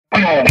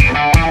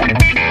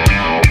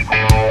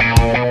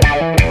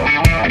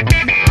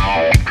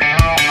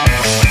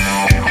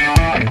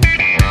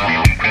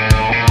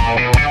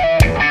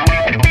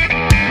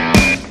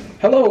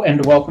Hello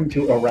and welcome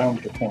to Around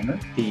the Corner,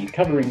 the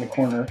Covering the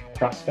Corner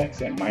Prospects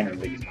and Minor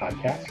Leagues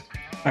podcast.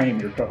 I am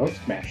your co-host,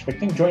 Matt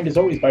Schlichting, joined as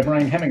always by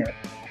Brian Heminger.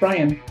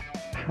 Brian,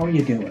 how are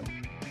you doing?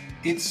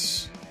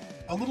 It's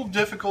a little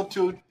difficult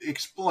to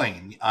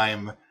explain.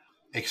 I'm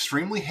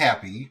extremely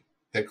happy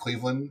that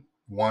Cleveland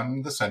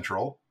won the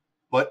Central,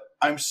 but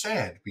I'm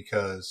sad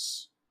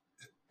because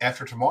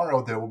after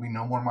tomorrow, there will be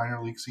no more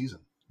minor league season.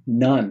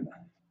 None.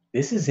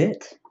 This is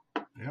it.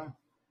 Yeah.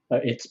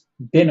 It's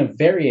been a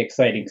very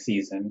exciting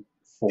season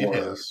for It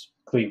is.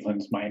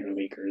 Cleveland's minor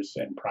leaguers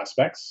and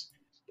prospects.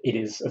 It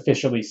is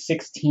officially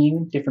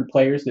 16 different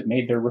players that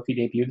made their rookie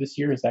debut this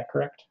year. Is that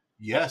correct?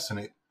 Yes, and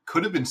it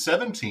could have been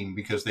 17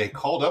 because they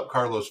called up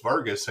Carlos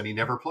Vargas and he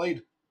never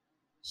played.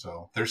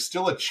 So there's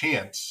still a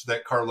chance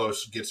that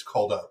Carlos gets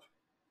called up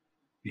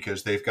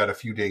because they've got a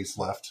few days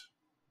left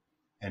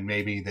and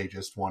maybe they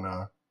just want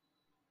to,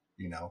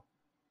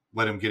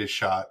 let him get his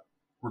shot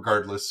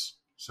regardless.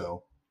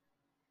 So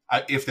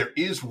if there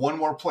is one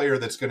more player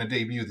that's going to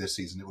debut this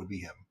season, it would be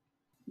him.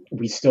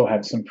 We still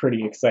have some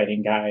pretty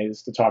exciting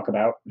guys to talk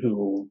about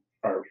who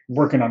are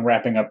working on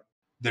wrapping up.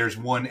 There's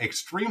one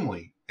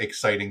extremely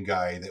exciting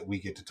guy that we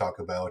get to talk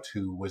about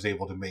who was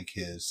able to make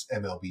his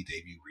MLB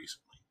debut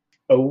recently.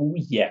 Oh,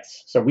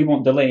 yes. So we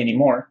won't delay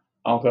anymore.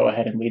 I'll go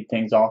ahead and lead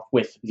things off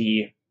with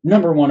the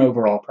number one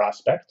overall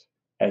prospect,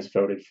 as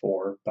voted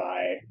for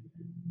by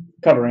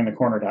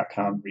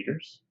CoveringTheCorner.com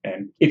readers.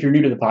 And if you're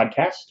new to the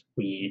podcast,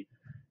 we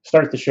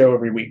start the show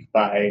every week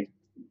by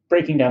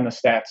breaking down the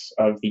stats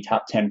of the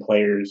top 10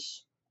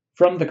 players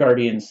from the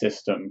Guardian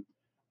system,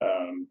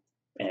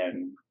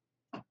 and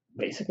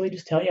basically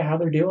just tell you how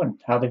they're doing,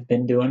 how they've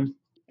been doing,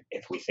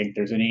 if we think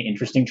there's any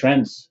interesting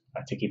trends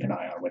to keep an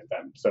eye on with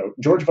them. So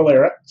George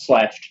Valera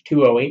slashed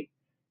 208,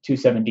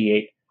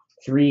 278,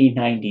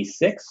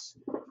 396.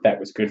 That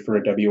was good for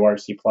a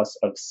WRC plus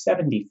of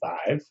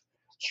 75,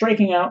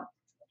 striking out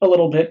a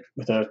little bit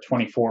with a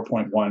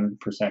 24.1%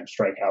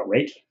 strikeout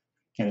rate.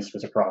 And this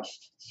was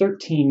across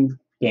 13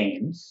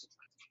 games,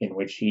 in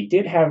which he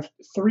did have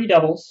 3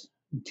 doubles,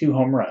 2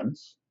 home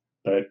runs,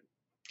 but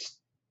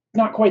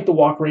not quite the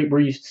walk rate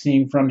we're used to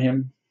seeing from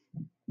him.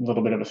 A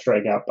little bit of a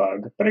strikeout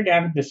bug. But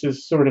again, this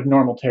is sort of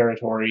normal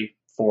territory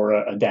for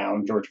a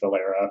down George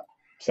Valera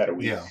set of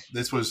weeks. Yeah,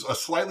 this was a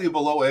slightly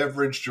below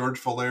average George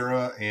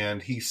Valera,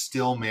 and he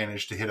still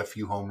managed to hit a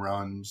few home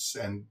runs,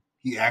 and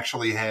he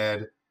actually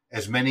had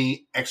as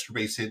many extra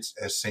base hits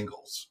as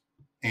singles.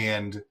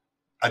 And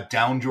a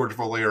down George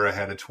Valera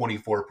had a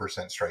 24%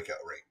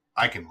 strikeout rate.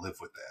 I can live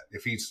with that.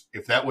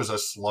 If that was a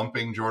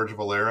slumping George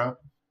Valera,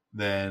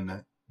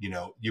 then,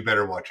 you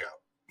better watch out.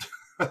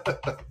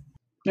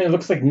 And it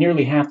looks like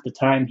nearly half the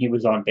time he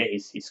was on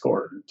base, he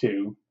scored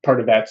too. Part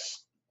of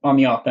that's on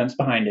the offense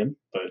behind him,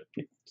 but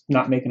it's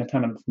not making a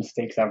ton of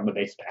mistakes out on the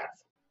base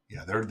path.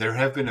 Yeah, there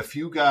have been a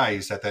few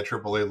guys at that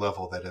AAA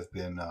level that have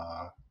been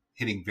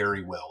hitting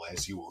very well,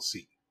 as you will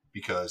see,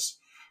 because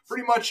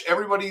pretty much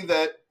everybody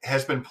that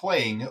has been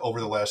playing over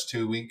the last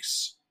 2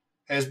 weeks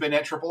has been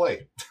at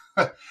AAA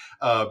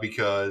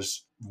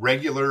because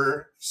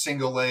regular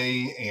single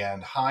A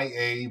and high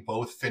A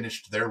both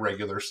finished their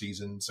regular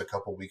seasons a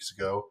couple weeks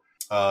ago.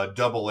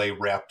 Double A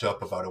wrapped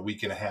up about a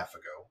week and a half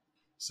ago.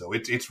 So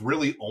it's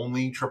really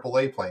only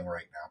AAA playing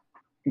right now.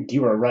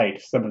 You are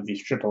right. Some of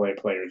these AAA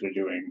players are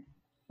doing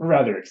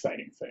rather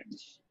exciting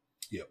things.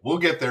 Yeah, we'll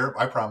get there.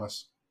 I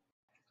promise.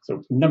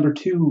 So number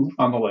 2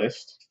 on the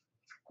list.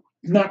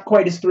 Not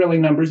quite as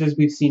thrilling numbers as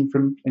we've seen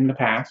from in the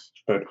past,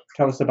 but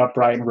tell us about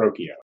Brayan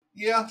Rocchio.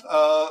 Yeah,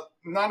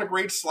 not a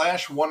great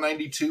slash,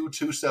 192,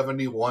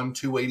 271,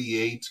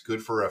 288,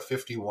 good for a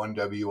 51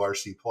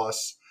 WRC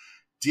plus.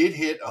 Did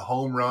hit a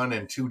home run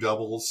and 2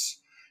 doubles,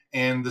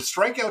 and the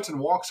strikeouts and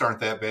walks aren't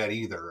that bad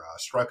either.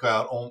 Struck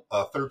out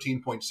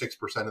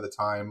 13.6% of the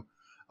time,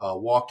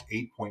 walked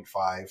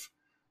 8.5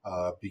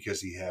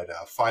 because he had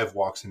 5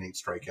 walks and 8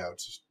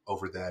 strikeouts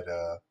over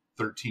that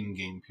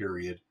 13-game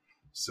period.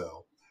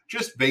 So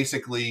just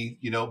basically,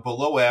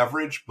 below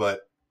average,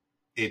 but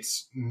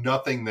it's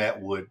nothing that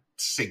would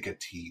sink a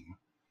team.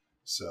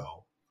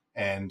 So,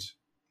 and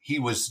he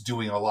was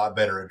doing a lot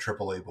better at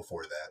AAA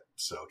before that.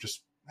 So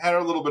just had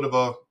a little bit of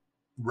a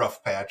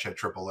rough patch at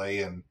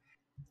AAA, and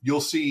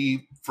you'll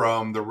see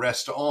from the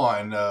rest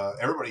on,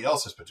 everybody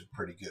else has been doing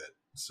pretty good.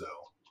 So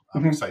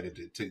I'm excited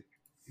to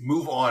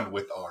move on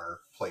with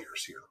our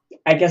players here.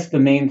 I guess the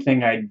main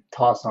thing I'd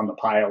toss on the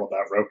pile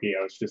about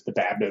Rocchio is just the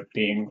BABIP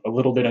being a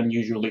little bit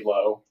unusually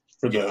low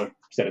for the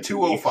set of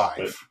 205.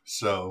 Weeks,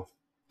 so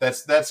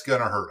that's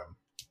gonna hurt him.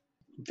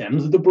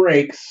 Them's the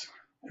breaks.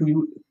 We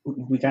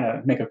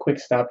gotta make a quick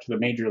stop to the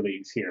major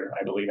leagues here,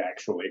 I believe,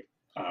 actually.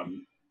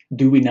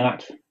 Do we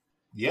not?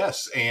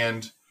 Yes,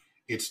 and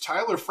it's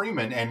Tyler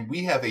Freeman, and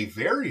we have a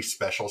very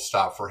special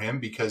stop for him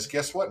because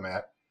guess what,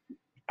 Matt?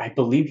 I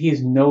believe he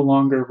is no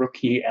longer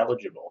rookie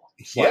eligible.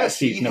 Yes,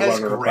 he has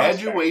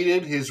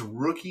graduated his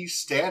rookie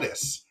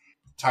status.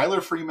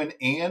 Tyler Freeman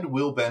and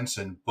Will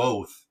Benson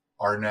both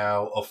are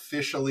now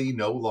officially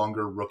no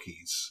longer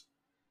rookies.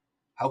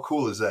 How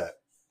cool is that?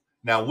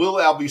 Now, Will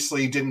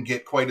obviously didn't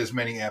get quite as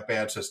many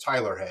at-bats as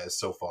Tyler has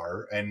so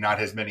far, and not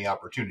as many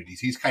opportunities.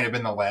 He's kind of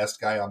been the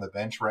last guy on the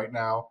bench right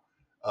now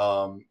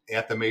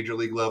at the major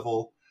league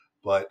level.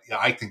 But yeah,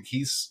 I think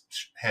he's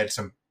had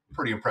some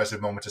pretty impressive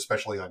moments,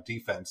 especially on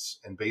defense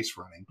and base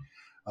running.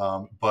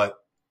 But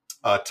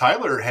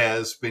Tyler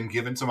has been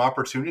given some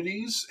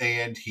opportunities,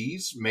 and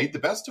he's made the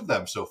best of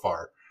them so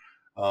far.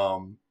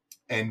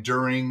 And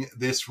during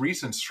this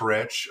recent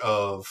stretch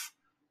of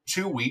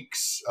 2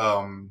 weeks,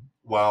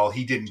 while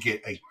he didn't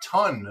get a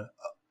ton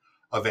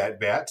of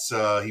at-bats,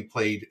 he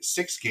played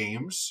 6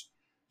 games,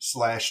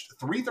 slashed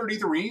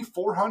 .333,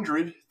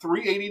 400,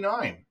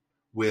 .389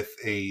 with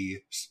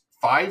a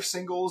 5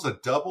 singles, a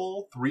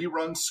double, 3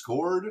 runs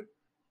scored,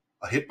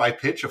 a hit by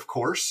pitch, of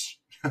course,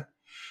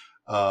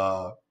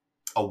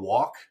 a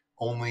walk.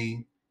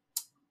 Only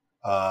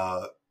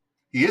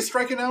he is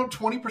striking out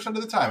 20%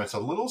 of the time. It's a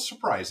little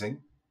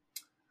surprising,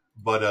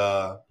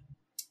 but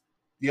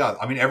yeah,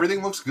 I mean,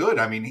 everything looks good.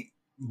 I mean,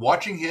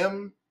 watching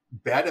him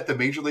bat at the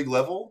major league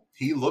level,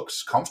 he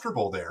looks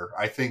comfortable there.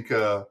 I think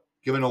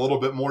given a little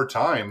bit more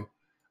time,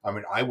 I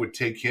mean, I would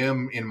take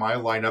him in my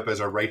lineup as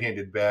a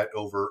right-handed bat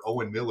over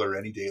Owen Miller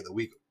any day of the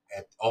week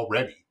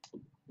already.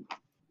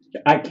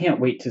 I can't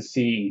wait to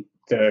see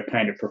the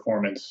kind of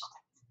performance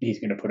he's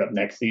going to put up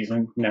next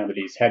season now that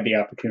he's had the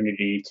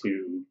opportunity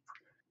to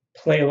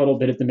play a little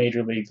bit at the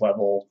major league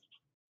level.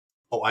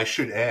 Oh, I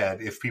should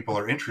add, if people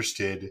are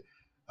interested,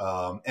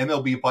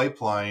 MLB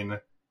Pipeline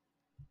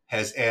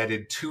has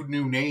added 2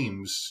 new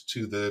names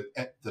to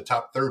the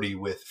top 30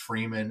 with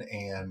Freeman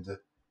and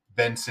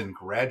Benson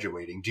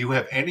graduating. Do you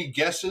have any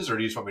guesses, or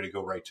do you just want me to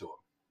go right to them?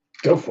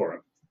 Go for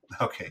it.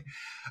 Okay.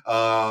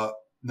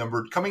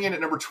 Coming in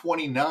at number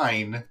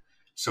 29.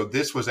 So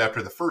this was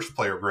after the first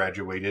player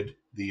graduated,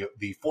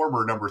 the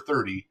former number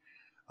 30,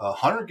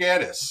 Hunter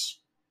Gaddis,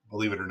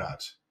 believe it or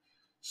not.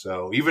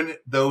 So even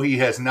though he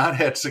has not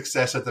had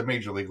success at the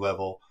major league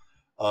level,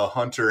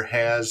 Hunter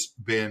has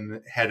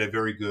had a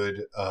very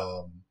good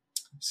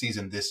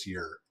season this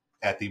year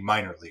at the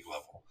minor league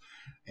level.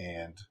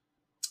 And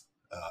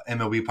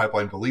MLB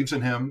Pipeline believes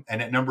in him.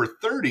 And at number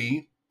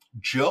 30,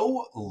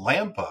 Joe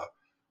Lampa,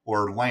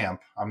 or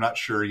Lamp. I'm not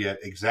sure yet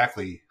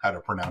exactly how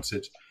to pronounce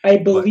it. I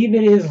believe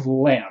it is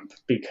Lamp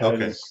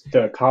because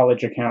the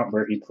college account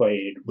where he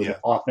played would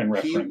often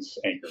reference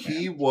Anchorman.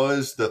 He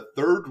was the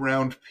 3rd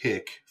round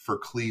pick for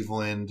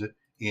Cleveland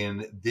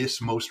in this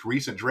most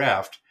recent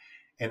draft.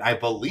 And I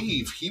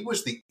believe he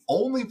was the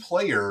only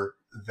player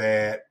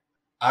that,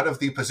 out of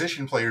the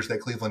position players that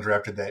Cleveland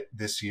drafted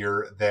this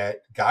year, that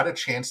got a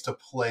chance to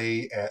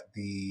play at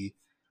the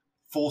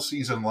full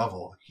season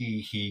level.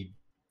 He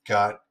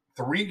got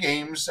 3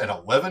 games and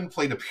 11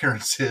 plate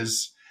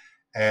appearances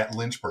at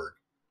Lynchburg.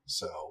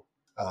 So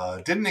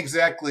didn't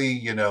exactly,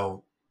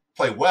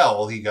 play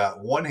well. He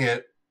got 1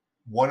 hit,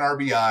 1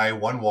 RBI,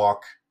 1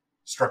 walk,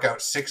 struck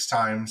out 6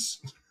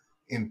 times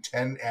in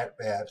 10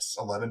 at-bats,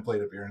 11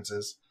 plate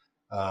appearances.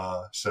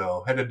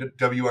 So had a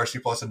WRC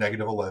plus a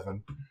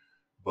 -11,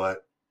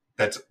 but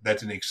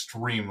that's an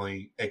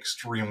extremely,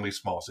 extremely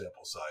small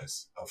sample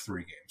size of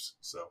 3 games.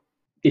 So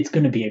it's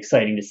going to be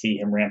exciting to see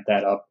him ramp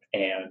that up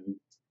and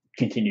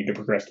continue to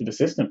progress through the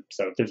system.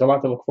 So there's a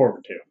lot to look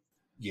forward to.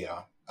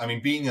 Yeah. I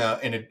mean, being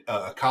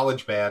a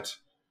college bat,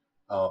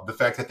 the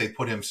fact that they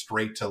put him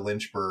straight to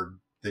Lynchburg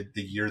the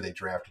year they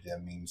drafted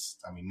him means,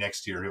 I mean,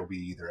 next year he'll be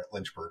either at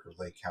Lynchburg or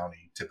Lake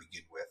County to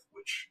begin with,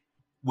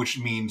 which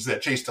means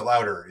that Chase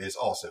DeLauder is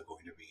also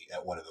going to be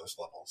at one of those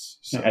levels.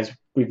 So, as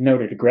we've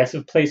noted,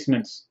 aggressive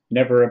placement's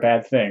never a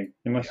bad thing,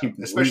 unless you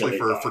especially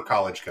really for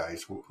college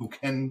guys who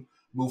can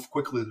move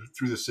quickly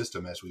through the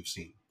system, as we've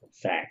seen.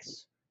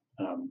 Facts.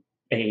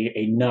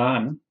 A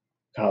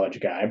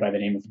non-college guy by the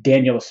name of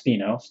Daniel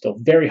Espino, still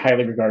very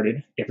highly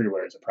regarded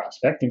everywhere as a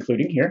prospect,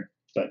 including here,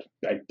 but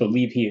I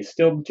believe he is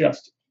still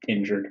just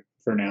injured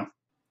for now.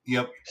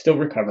 Yep. Still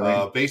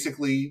recovering.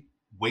 Basically,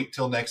 wait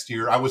till next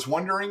year. I was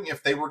wondering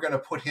if they were going to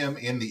put him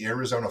in the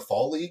Arizona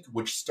Fall League,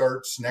 which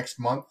starts next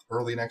month,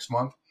 early next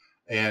month,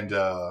 and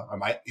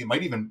it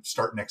might even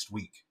start next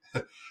week.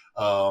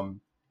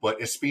 But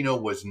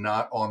Espino was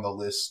not on the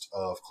list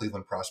of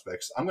Cleveland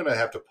prospects. I'm going to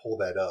have to pull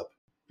that up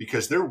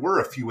because there were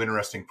a few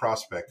interesting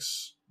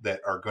prospects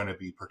that are going to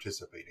be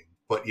participating.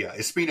 But yeah,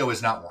 Espino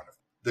is not one of them.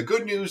 The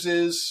good news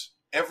is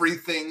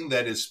everything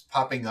that is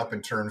popping up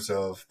in terms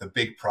of the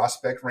big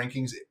prospect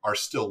rankings are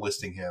still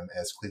listing him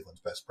as Cleveland's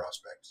best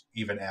prospect,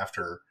 even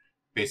after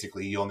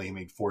basically he only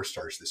made 4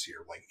 stars this year.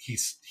 Like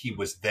he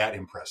was that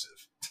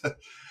impressive.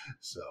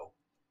 So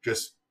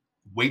just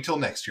wait till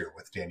next year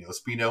with Daniel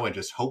Espino and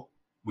just hope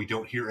we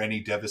don't hear any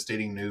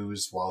devastating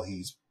news while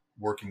he's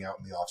working out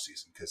in the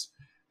offseason, because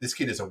this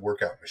kid is a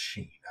workout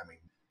machine. I mean,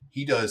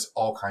 he does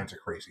all kinds of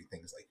crazy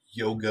things like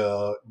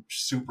yoga,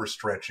 super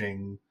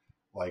stretching.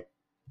 Like,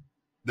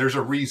 there's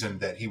a reason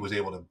that he was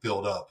able to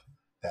build up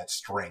that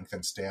strength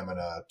and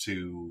stamina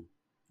to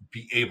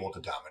be able to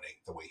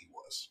dominate the way he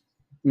was.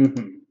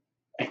 Mm-hmm.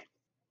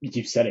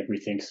 You've said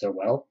everything so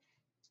well.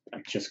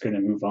 I'm just going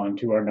to move on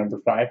to our number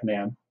 5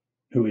 man,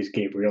 who is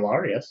Gabriel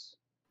Arias.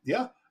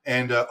 Yeah,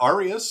 and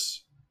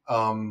Arias,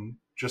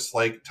 just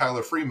like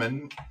Tyler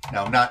Freeman,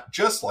 now not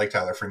just like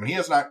Tyler Freeman, he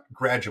has not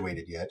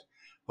graduated yet,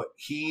 but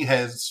he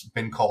has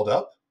been called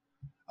up.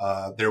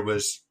 There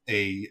was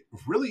a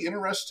really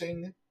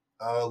interesting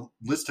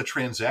list of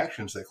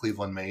transactions that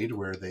Cleveland made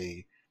where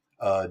they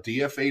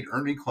DFA'd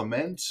Ernie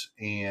Clement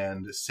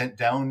and sent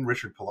down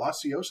Richard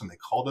Palacios, and they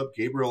called up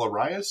Gabriel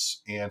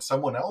Arias and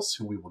someone else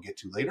who we will get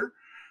to later.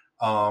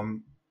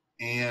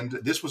 And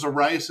this was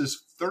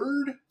Arias's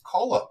third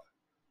call-up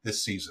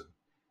this season.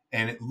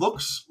 And it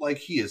looks like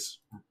he is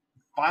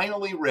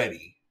finally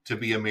ready to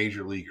be a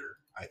major leaguer,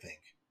 I think,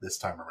 this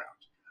time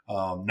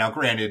around. Now,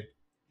 granted,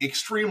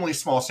 extremely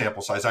small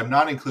sample size. I'm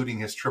not including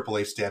his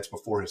AAA stats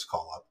before his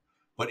call-up.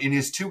 But in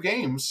his 2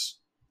 games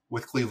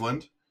with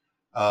Cleveland,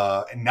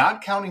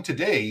 not counting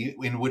today,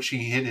 in which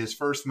he hit his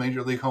first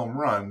major league home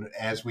run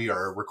as we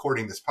are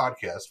recording this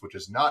podcast, which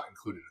is not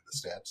included in the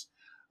stats,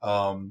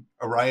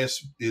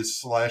 Arias is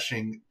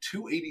slashing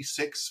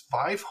 286,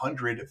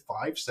 500,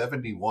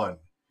 571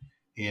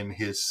 in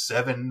his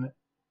 7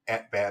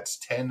 at-bats,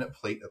 10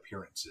 plate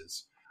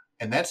appearances.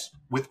 And that's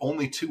with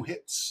only 2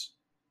 hits,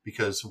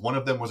 because one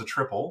of them was a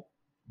triple,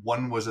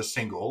 one was a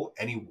single,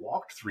 and he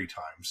walked 3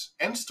 times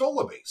and stole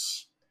a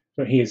base.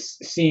 So he is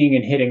seeing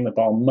and hitting the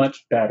ball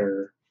much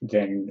better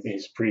than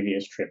his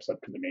previous trips up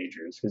to the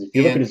majors. Because if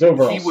you look at his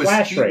overall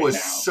slash rate now, he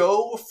was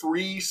so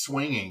free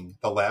swinging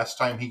the last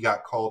time he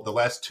got called. The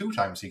last 2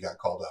 times he got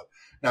called up.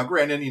 Now,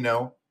 granted,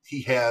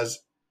 he has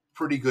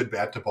pretty good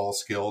bat to ball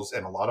skills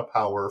and a lot of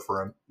power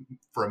for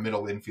a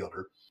middle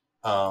infielder.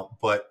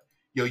 But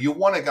you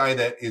want a guy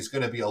that is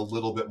going to be a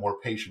little bit more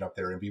patient up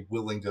there and be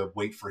willing to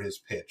wait for his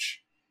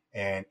pitch.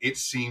 And it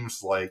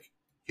seems like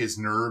his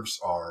nerves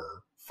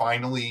are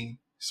finally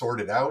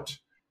sorted out,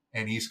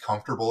 and he's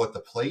comfortable at the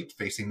plate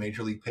facing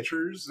major league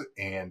pitchers,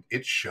 and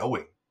it's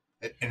showing.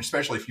 And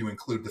especially if you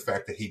include the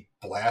fact that he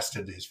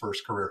blasted his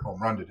first career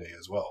home run today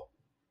as well.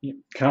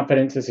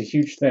 Confidence is a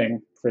huge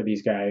thing for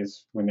these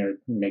guys when they're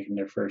making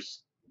their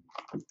first.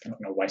 I don't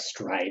know why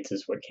strides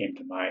is what came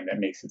to mind. That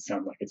makes it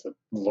sound like it's a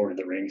Lord of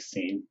the Rings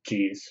scene.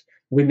 Jeez.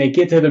 When they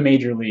get to the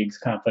major leagues,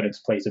 confidence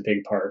plays a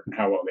big part in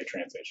how well they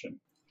transition.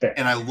 There.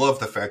 And I love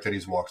the fact that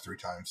he's walked 3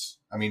 times.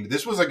 I mean,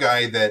 this was a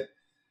guy that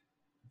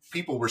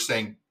people were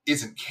saying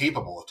isn't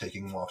capable of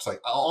taking walks, like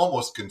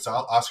almost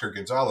Oscar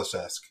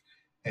Gonzalez-esque.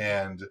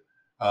 And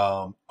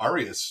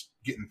Arias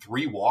getting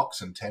 3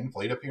 walks and 10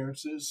 plate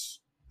appearances,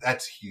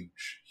 that's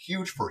huge.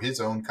 Huge for his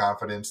own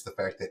confidence, the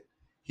fact that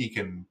he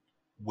can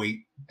wait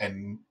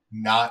and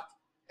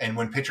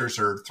when pitchers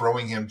are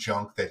throwing him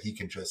junk, that he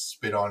can just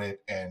spit on it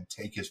and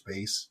take his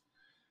base.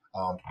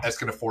 That's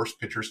going to force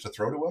pitchers to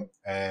throw to him.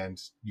 And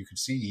you can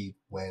see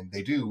when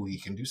they do, he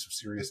can do some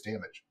serious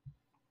damage.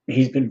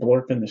 He's been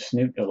blorping the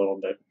snoot a little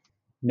bit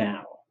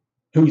now.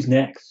 Who's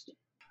next?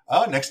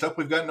 Next up,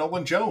 we've got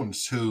Nolan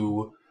Jones,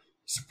 who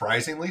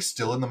surprisingly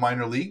still in the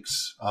minor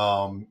leagues.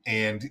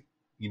 And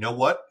you know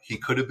what? He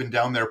could have been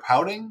down there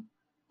pouting,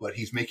 but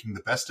he's making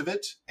the best of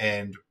it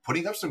and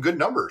putting up some good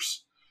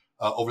numbers.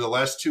 Over the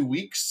last 2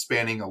 weeks,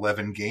 spanning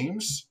 11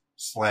 games,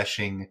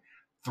 slashing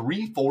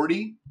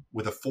 340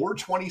 with a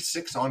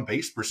 426 on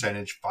base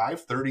percentage,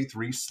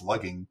 533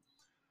 slugging,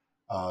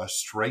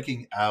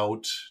 striking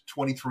out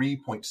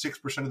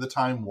 23.6% of the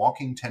time,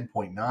 walking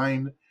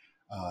 10.9,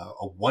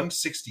 a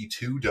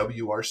 162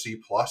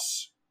 WRC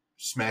plus,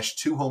 smashed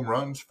 2 home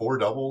runs, 4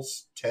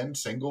 doubles, 10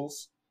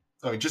 singles.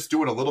 I mean, just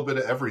doing a little bit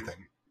of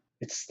everything.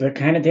 It's the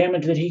kind of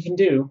damage that he can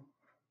do.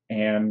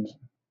 And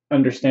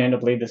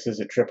understandably, this is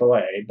a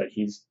AAA, but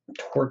he's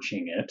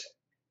torching it.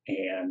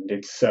 And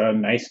it's a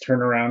nice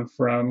turnaround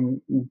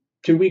from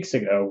 2 weeks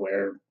ago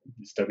where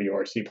his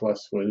WRC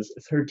plus was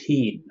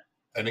 13.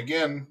 And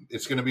again,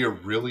 it's going to be a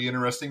really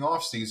interesting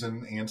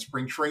offseason and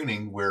spring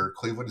training where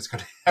Cleveland is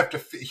going to have to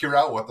figure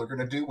out what they're going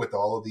to do with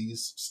all of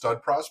these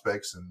stud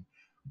prospects and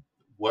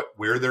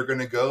where they're going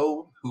to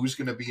go, who's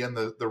going to be in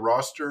the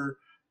roster,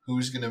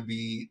 who's going to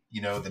be,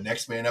 the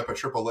next man up at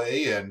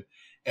AAA. And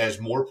as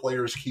more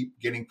players keep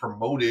getting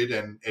promoted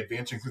and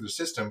advancing through the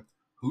system,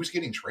 who's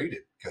getting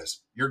traded?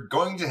 Because you're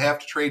going to have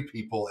to trade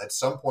people at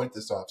some point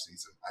this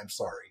offseason. I'm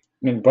sorry.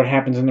 And what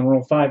happens in the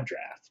Rule 5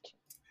 draft?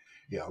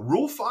 Yeah,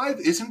 Rule 5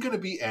 isn't going to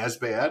be as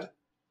bad,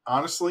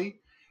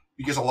 honestly,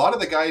 because a lot of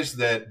the guys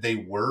that they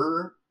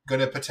were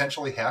going to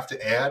potentially have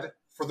to add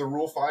for the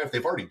Rule 5,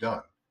 they've already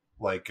done.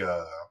 Like,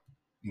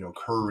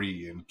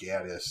 Curry and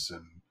Gaddis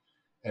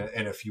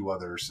and a few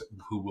others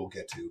who we'll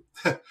get to.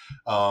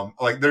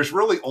 There's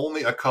really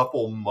only a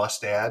couple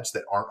must-adds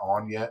that aren't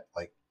on yet,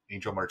 like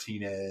Angel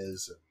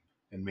Martinez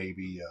and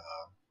maybe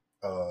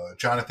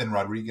Jonathan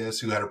Rodriguez,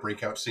 who had a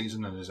breakout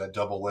season and is at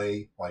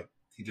AA. Like,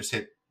 he just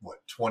hit,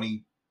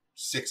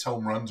 26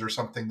 home runs or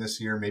something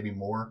this year, maybe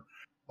more.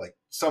 Like,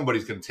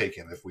 somebody's going to take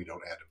him if we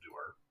don't add him to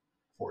our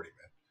 40-man.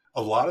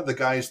 A lot of the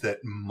guys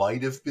that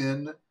might have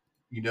been,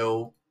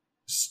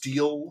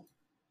 steal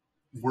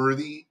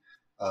worthy,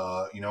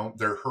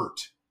 they're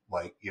hurt.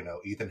 like,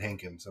 Ethan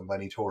Hankins and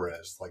Lenny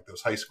Torres, like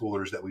those high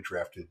schoolers that we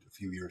drafted a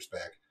few years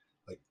back.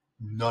 Like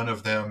none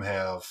of them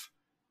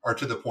are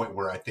to the point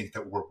where I think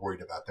that we're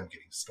worried about them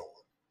getting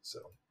stolen. So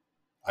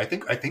I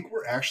think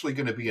we're actually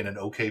going to be in an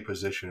okay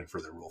position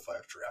for the Rule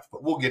 5 draft,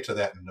 but we'll get to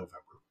that in November.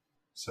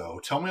 So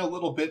tell me a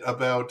little bit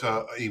about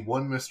a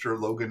one Mr.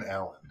 Logan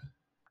Allen.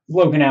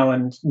 Logan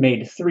Allen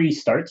made 3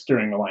 starts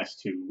during the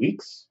last 2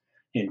 weeks.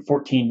 In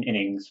 14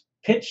 innings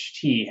pitched,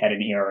 he had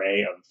an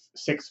ERA of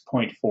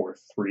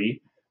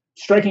 6.43,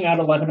 striking out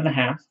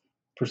 11.5%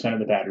 of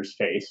the batters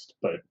faced,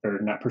 or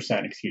not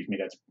percent, excuse me,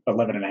 that's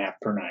 11.5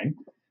 per 9,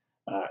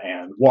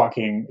 and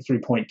walking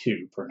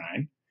 3.2 per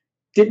 9.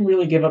 Didn't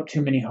really give up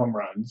too many home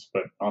runs,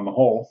 but on the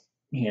whole,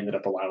 he ended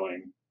up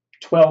allowing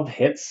 12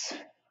 hits,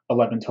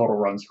 11 total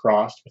runs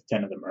crossed, with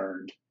 10 of them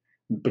earned.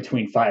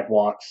 Between 5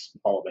 walks,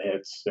 all the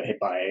hits, a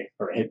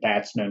hit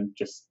batsman,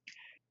 just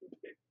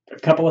a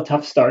couple of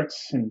tough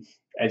starts. And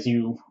as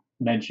you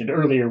mentioned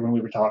earlier when we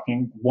were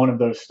talking, one of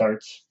those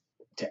starts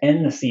to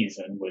end the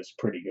season was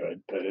pretty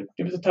good, but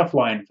it was a tough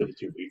line for the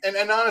 2 weeks.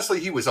 And honestly,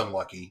 he was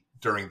unlucky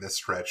during this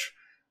stretch.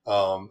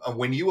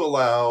 When you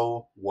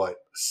allow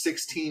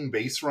 16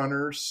 base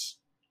runners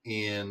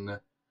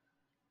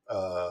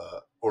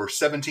or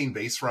 17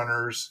 base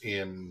runners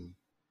in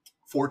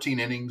 14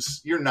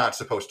 innings, you're not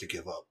supposed to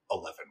give up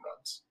 11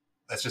 runs.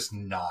 That's just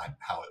not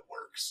how it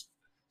works.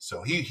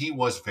 So he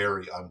was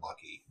very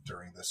unlucky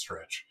during this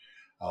stretch.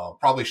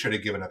 Probably should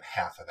have given up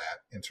half of that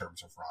in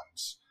terms of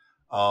runs.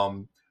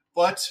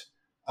 But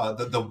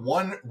the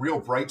one real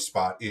bright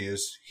spot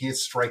is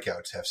his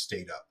strikeouts have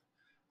stayed up.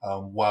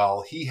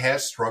 While he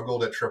has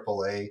struggled at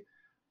AAA,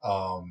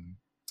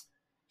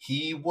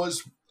 he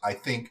was, I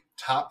think,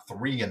 top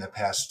 3 in the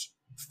past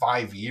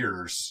 5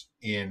 years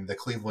in the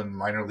Cleveland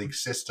minor league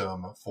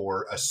system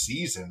for a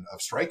season of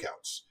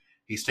strikeouts.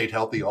 He stayed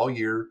healthy all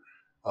year.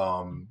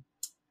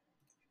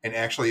 And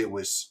actually it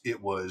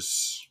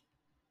was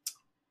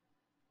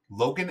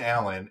Logan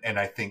Allen and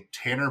I think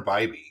Tanner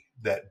Bybee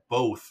that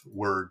both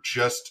were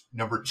just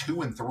number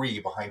 2 and 3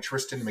 behind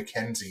Tristan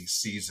McKenzie's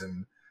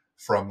season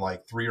from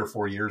like 3 or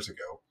 4 years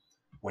ago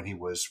when he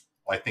was,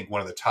 I think,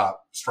 one of the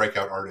top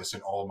strikeout artists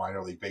in all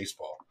minor league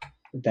baseball.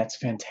 That's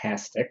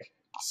fantastic.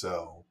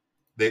 So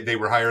they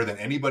were higher than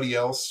anybody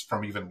else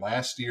from even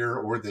last year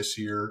or this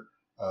year.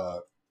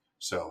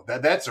 So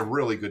that's a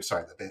really good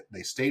sign that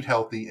they stayed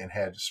healthy and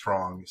had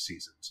strong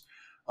seasons.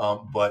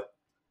 But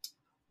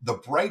the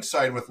bright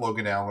side with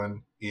Logan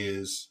Allen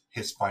is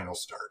his final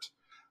start.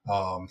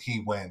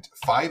 He went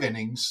 5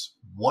 innings,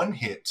 1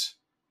 hit,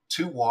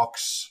 2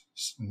 walks,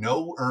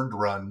 no earned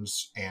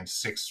runs, and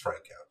 6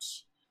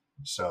 strikeouts.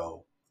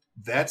 So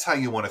that's how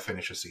you want to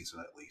finish a season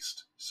at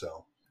least.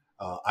 So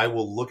I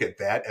will look at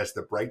that as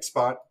the bright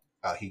spot.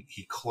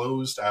 He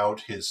closed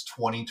out his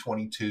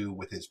 2022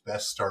 with his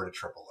best start at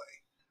AAA.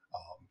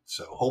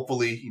 So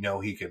hopefully,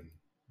 he can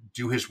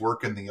do his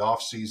work in the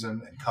off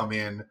season and come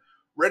in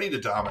ready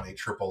to dominate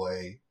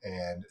AAA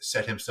and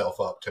set himself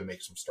up to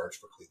make some starts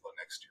for Cleveland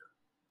next year.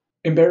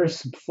 Embarrass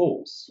some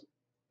fools.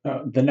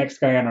 The next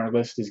guy on our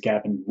list is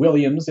Gavin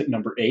Williams at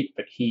number 8,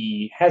 but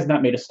he has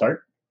not made a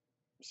start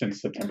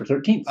since September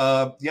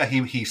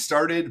 13th. He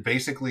started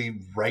basically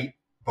right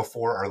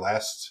before our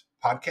last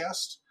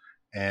podcast,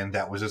 and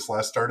that was his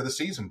last start of the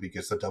season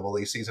because the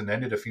AA season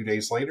ended a few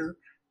days later,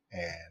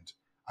 and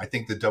I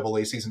think the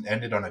AA season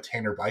ended on a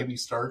Tanner Bybee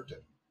start,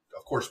 and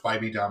of course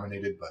Bybee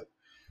dominated, but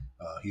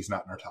he's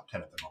not in our top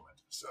 10 at the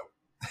moment. So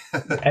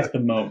at the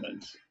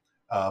moment.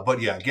 But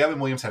yeah, Gavin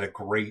Williams had a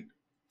great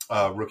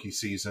rookie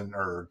season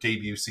or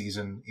debut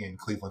season in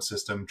Cleveland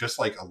system, just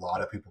like a lot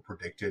of people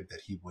predicted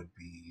that he would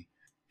be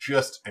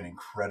just an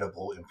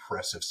incredible,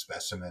 impressive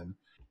specimen.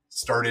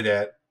 Started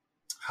at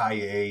high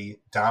A,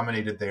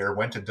 dominated there,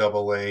 went to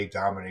AA,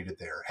 dominated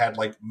there, had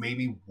like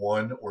maybe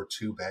 1 or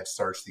 2 bad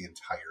starts the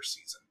entire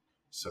season.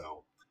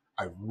 So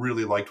I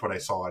really liked what I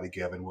saw out of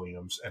Gavin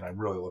Williams, and I'm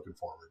really looking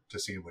forward to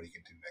seeing what he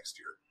can do next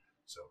year.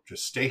 So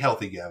just stay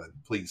healthy, Gavin,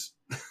 please.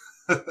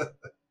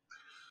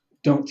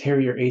 Don't tear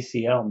your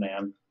ACL,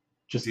 man.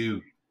 Just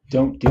Dude.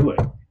 Don't do it.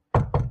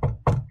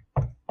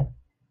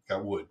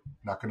 Got wood.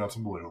 Knocking on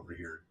some wood over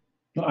here.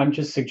 No, I'm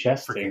just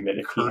suggesting that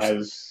if cursing. he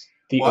has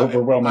the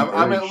overwhelming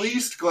I'm urge... at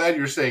least glad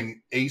you're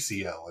saying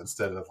ACL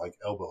instead of like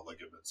elbow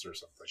ligaments or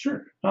something.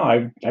 Sure. No, I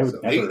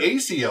would never...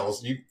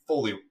 ACLs, you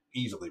fully,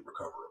 easily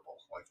recoverable.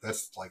 Like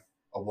that's like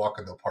a walk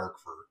in the park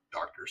for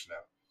doctors now.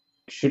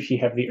 Should he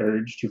have the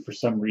urge to, for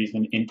some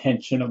reason,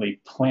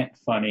 intentionally plant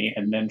funny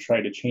and then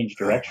try to change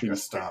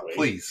directions? Stop,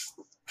 please.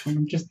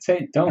 I'm just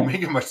saying, don't. You're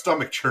making my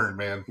stomach churn,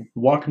 man.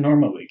 Walk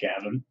normally,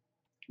 Gavin.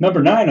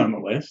 Number 9 on the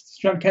list is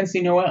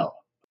Jhonkensy Noel.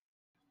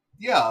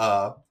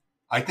 Yeah,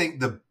 I think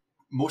the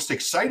most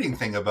exciting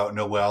thing about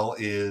Noel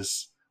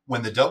is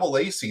when the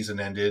AA season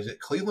ended,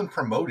 Cleveland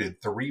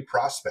promoted 3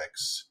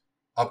 prospects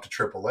up to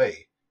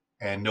AAA,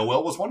 and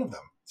Noel was one of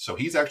them. So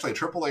he's actually at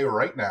AAA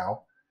right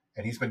now,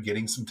 and he's been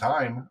getting some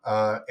time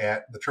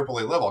at the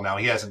AAA level. Now,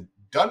 he hasn't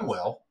done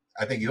well.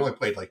 I think he only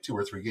played like 2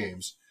 or 3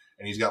 games,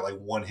 and he's got like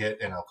 1 hit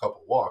and a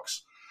couple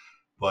walks.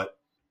 But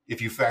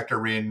if you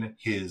factor in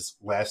his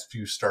last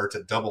few starts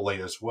at Double-A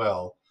as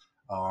well,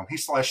 he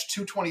slashed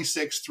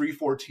 226,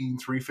 314,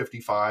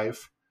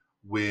 355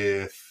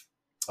 with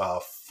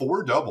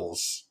 4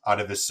 doubles out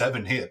of his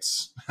 7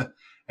 hits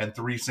and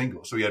 3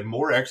 singles. So he had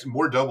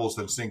more doubles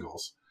than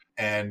singles,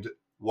 and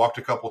walked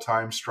a couple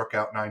times, struck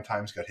out 9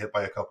 times, got hit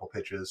by a couple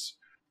pitches.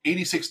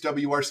 86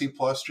 WRC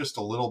plus, just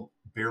a little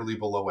barely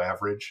below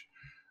average.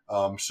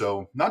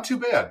 So not too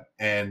bad.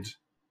 And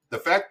the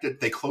fact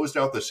that they closed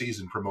out the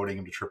season promoting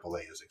him to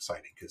AAA is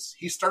exciting because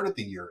he started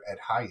the year at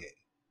high A.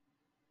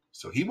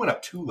 So he went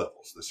up 2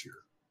 levels this year.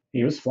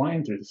 He was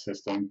flying through the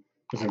system.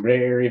 It was a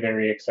very,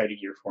 very exciting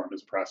year for him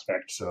as a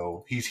prospect.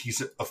 So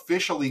he's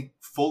officially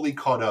fully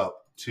caught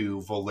up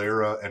to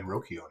Valera and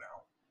Rocchio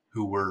now,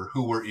 who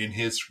were in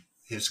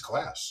his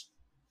class.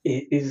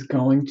 It is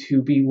going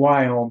to be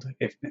wild.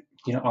 If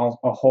I'll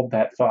hold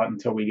that thought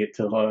until we get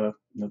to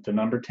the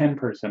number 10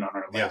 person on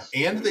our list.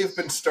 Yeah, and they've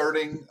been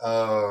starting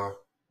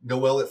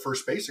Noel at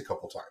first base a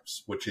couple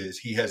times, which is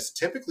he has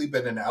typically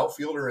been an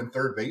outfielder and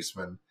third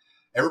baseman.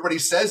 Everybody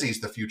says he's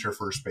the future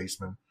first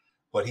baseman,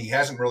 but he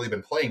hasn't really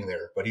been playing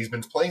there. But he's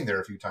been playing there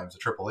a few times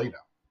at AAA now.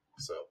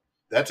 So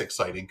that's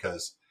exciting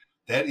because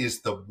that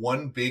is the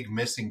one big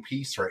missing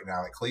piece right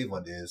now at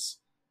Cleveland is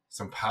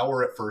some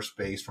power at first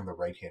base from the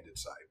right-handed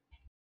side.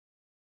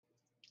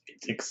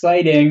 It's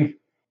exciting.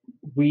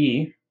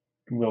 We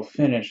will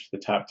finish the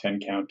top 10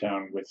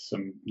 countdown with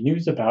some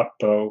news about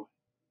Bo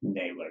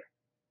Naylor.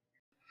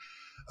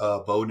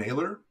 Bo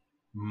Naylor,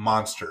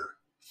 monster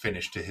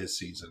finish to his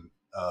season.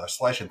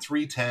 Slashing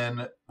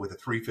 310 with a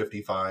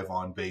 355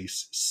 on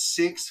base,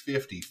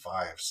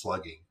 655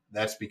 slugging.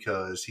 That's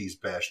because he's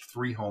bashed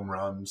 3 home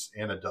runs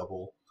and a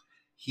double.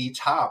 He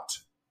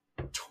topped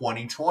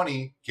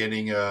 2020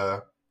 getting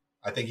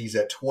I think he's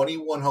at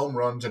 21 home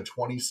runs and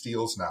 20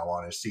 steals now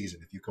on his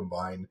season if you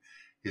combine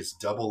his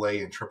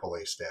Double-A and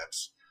Triple-A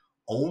stats.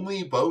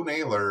 Only Bo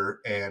Naylor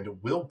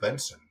and Will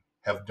Benson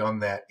have done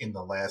that in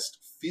the last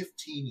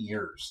 15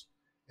 years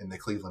in the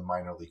Cleveland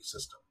minor league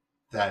system.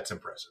 That's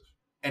impressive.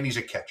 And he's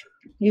a catcher.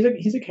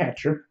 He's a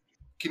catcher.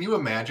 Can you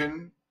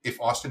imagine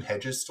if Austin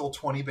Hedges stole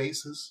 20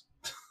 bases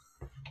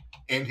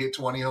and hit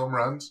 20 home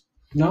runs?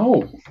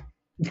 No.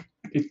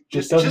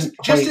 Just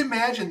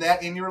imagine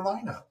that in your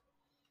lineup.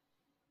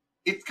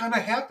 It's going to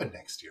happen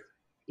next year.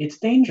 It's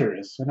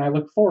dangerous, and I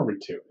look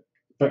forward to it.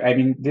 But, I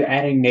mean,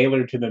 adding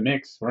Naylor to the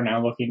mix, we're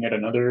now looking at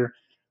another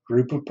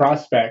group of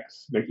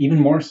prospects, even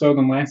more so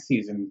than last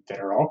season, that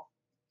are all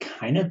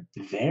kind of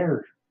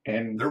there.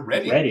 And they're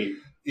ready.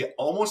 Yeah,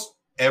 almost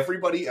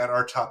everybody at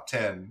our top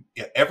 10,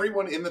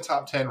 everyone in the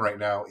top 10 right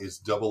now is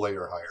Double-A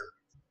or higher.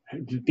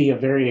 It'd be a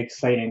very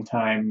exciting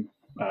time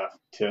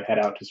to head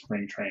out to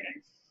spring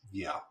training.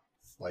 Yeah.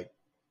 Like,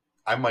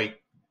 I might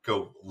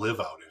go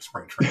live out in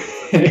spring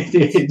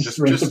training. just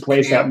rent the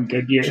place camp, out in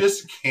Goodyear.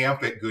 Just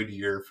camp at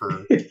Goodyear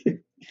for...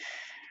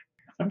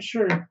 I'm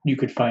sure you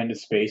could find a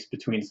space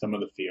between some of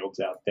the fields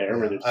out there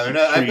where there's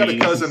I've got a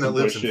cousin that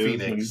lives in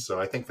Phoenix, and... so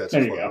I think that's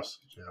close.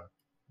 Yeah.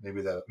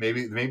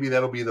 Maybe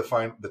that'll be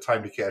the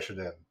time to cash it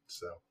in.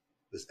 So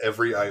there's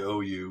every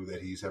IOU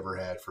that he's ever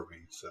had for me.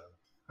 So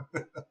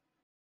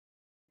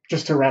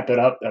just to wrap it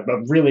up, a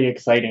really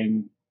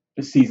exciting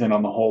season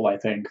on the whole, I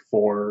think,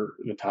 for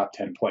the top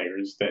 10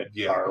 players that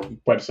our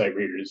website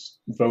readers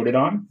voted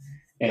on.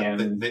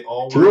 And they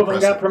all 2 of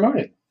them got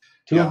promoted.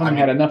 2 of them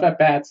had enough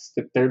at-bats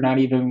that they're not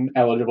even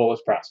eligible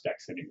as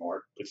prospects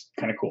anymore. It's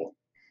kind of cool.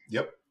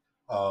 Yep.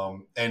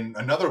 And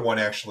another one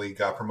actually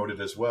got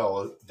promoted as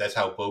well. That's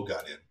how Bo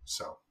got in.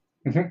 So,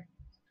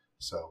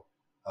 So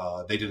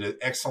they did an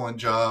excellent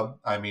job.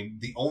 I mean,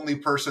 the only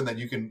person that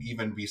you can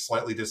even be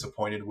slightly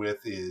disappointed with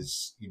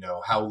is,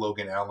 how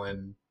Logan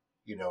Allen,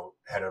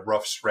 had a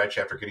rough stretch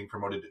after getting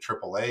promoted to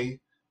AAA,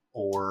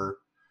 or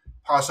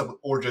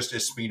just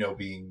Espino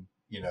being,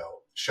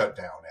 shut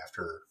down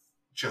after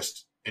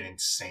just an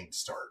insane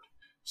start.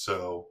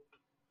 So,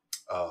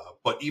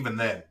 but even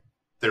then,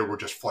 there were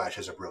just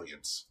flashes of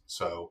brilliance.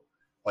 So,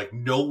 like,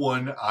 no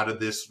one out of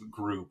this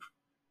group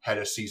had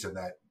a season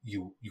that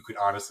you could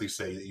honestly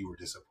say that you were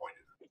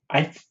disappointed.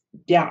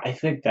 I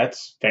think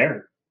that's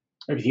fair.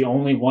 The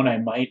only one I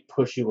might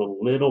push you a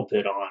little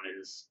bit on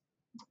is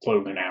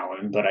Logan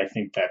Allen, but I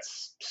think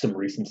that's some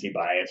recency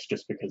bias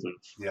just because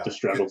of the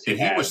struggles he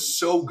had. He was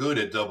so good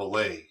at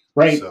Double-A.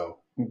 Right. So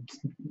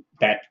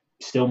that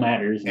still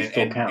matters and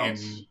still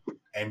counts.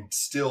 And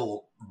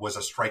still was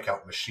a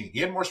strikeout machine. He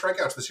had more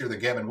strikeouts this year than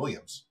Gavin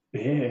Williams.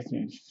 Yeah,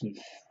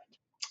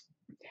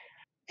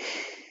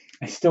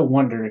 I still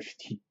wonder if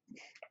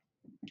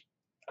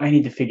I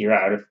need to figure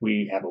out if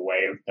we have a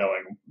way of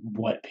knowing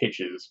what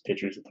pitches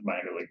pitchers at the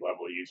minor league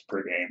level use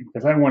per game.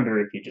 Because I wonder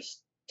if he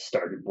just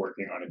started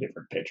working on a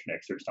different pitch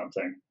mix or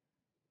something.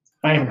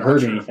 I haven't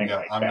heard anything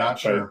like that. I'm not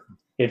sure.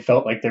 It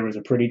felt like there was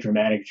a pretty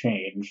dramatic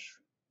change,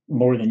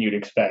 more than you'd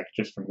expect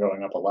just from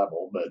going up a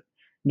level. But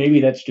maybe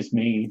that's just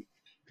me.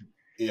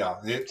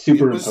 Yeah,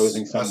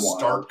 superimposing it was a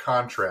stark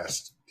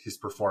contrast, his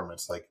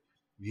performance. Like,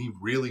 he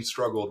really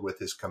struggled with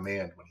his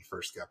command when he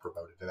first got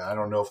promoted. And I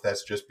don't know if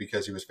that's just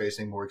because he was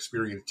facing more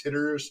experienced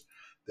hitters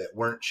that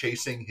weren't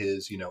chasing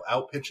his,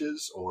 out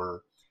pitches,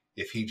 or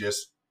if he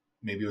just,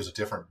 maybe it was a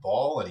different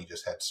ball and he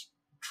just had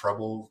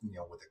trouble,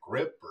 with the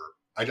grip, or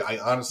I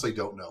honestly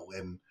don't know.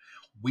 And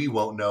we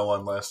won't know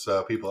unless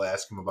people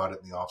ask him about it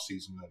in the off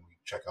season and we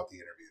check out the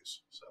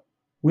interviews. So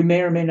we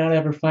may or may not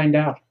ever find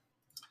out.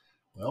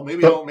 Well,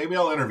 maybe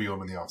I'll interview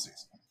him in the off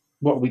season.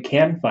 What we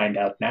can find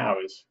out now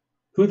is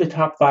who the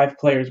top 5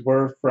 players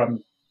were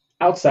from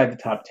outside the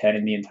top 10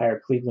 in the entire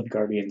Cleveland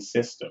Guardians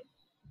system.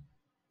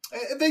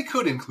 They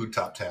could include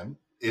top 10.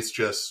 It's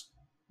just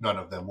none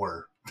of them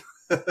were.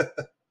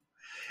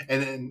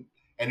 And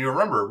you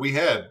remember, we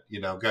had,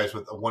 guys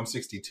with a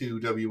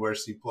 162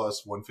 WRC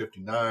plus,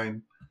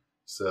 159.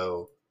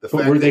 So but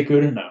were they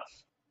good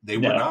enough? They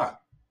were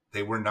not.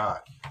 They were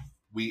not.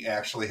 We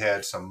actually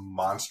had some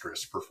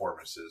monstrous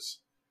performances.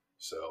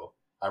 So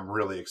I'm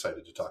really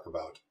excited to talk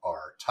about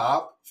our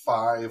top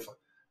 5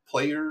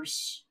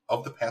 players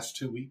of the past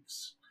 2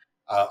 weeks.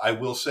 I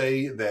will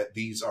say that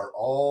these are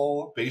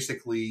all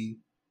basically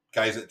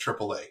guys at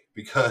AAA,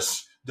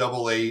 because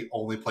AA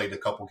only played a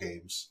couple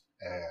games,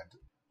 and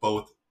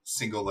both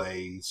single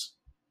A's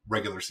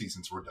regular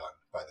seasons were done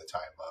by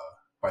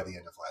the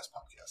end of last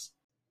podcast.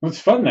 What's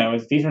fun though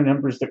is these are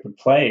numbers that would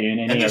play in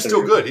any. And they're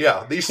still good,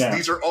 yeah.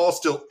 These are all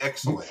still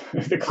excellent.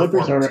 The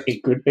Clippers are a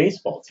good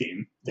baseball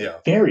team. They're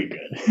very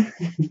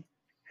good.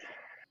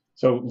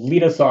 So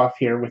lead us off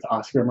here with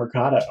Oscar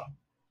Mercado.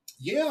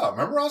 Yeah,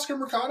 remember Oscar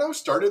Mercado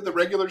started the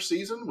regular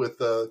season with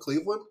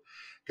Cleveland,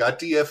 got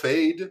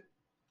DFA'd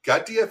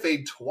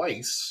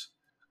twice.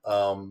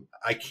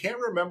 I can't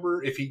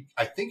remember if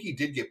I think he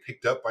did get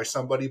picked up by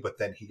somebody, but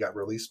then he got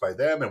released by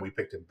them and we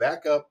picked him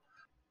back up.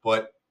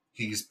 But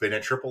he's been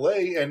at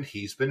AAA and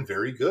he's been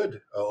very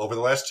good over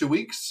the last 2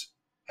 weeks.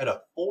 Had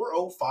a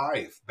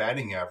 .405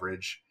 batting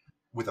average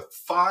with a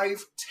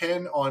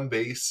 .510 on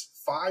base,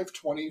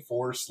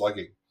 .524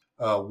 slugging,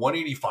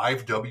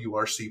 185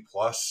 WRC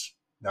plus.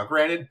 Now,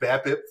 granted,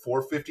 BABIP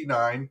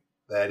 459,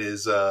 that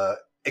is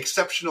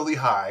exceptionally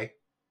high,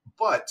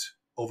 but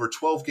over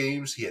 12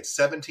 games, he had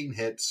 17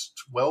 hits,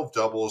 12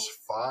 doubles,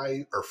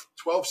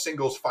 12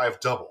 singles, 5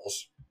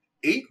 doubles,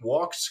 8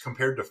 walks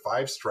compared to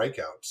 5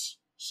 strikeouts.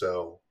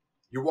 So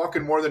you're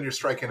walking more than you're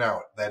striking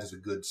out. That is a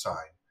good sign.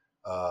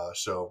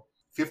 So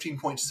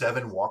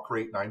 15.7 walk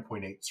rate,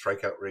 9.8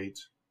 strikeout rate.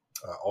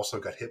 Also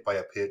got hit by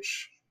a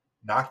pitch,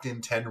 knocked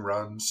in 10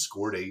 runs,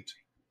 scored 8.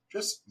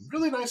 Just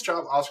really nice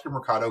job, Oscar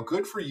Mercado.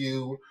 Good for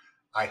you.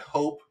 I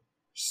hope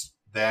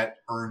that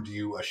earned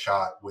you a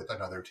shot with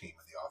another team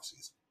in the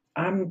offseason.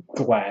 I'm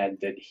glad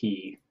that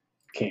he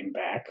came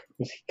back,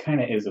 because he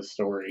kind of is a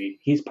story.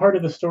 He's part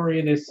of the story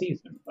of this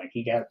season. Like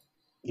he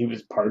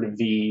was part of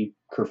the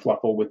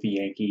kerfluffle with the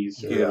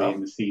Yankees early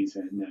in the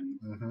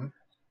season,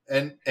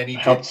 and he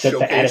helped set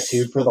the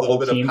attitude for the whole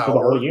team for the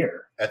whole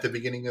year. At the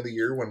beginning of the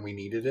year when we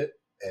needed it,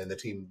 and the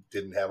team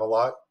didn't have a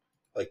lot.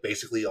 Like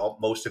basically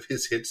most of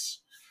his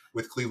hits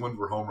with Cleveland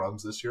were home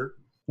runs this year.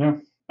 Yeah.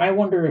 I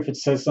wonder if it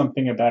says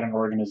something about an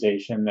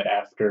organization that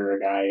after a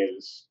guy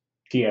is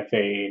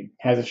DFA'd,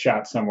 has a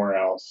shot somewhere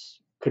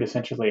else, could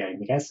essentially,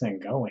 I'm guessing,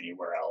 go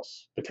anywhere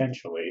else,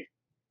 potentially,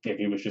 if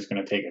he was just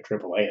going to take a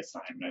AAA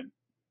assignment.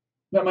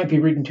 That might be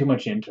reading too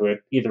much into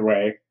it. Either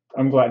way,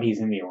 I'm glad he's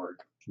in the org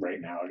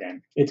right now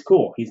again. It's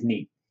cool. He's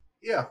neat.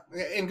 Yeah,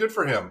 and good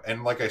for him.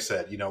 And like I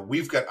said,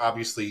 we've got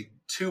obviously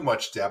too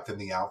much depth in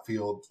the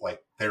outfield.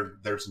 Like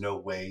there's no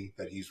way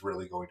that he's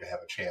really going to have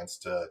a chance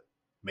to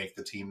make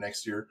the team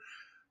next year.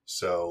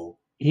 So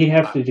he'd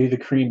have to do the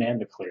cream and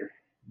the clear.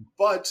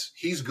 But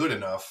he's good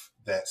enough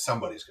that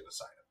somebody's going to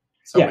sign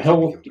him.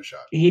 Somebody's give him a shot.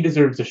 He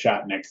deserves a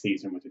shot next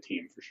season with the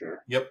team for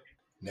sure. Yep.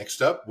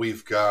 Next up,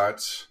 we've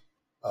got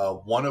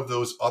one of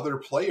those other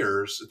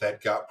players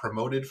that got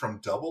promoted from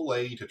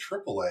AA to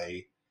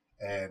AAA.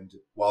 And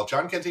while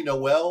John Kente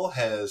Noel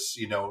has,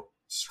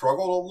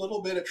 struggled a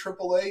little bit at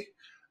AAA,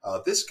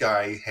 this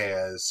guy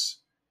has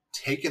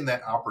taken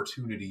that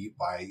opportunity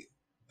by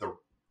the,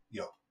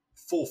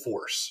 full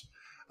force.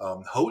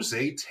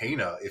 Jose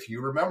Tena, if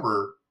you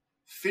remember,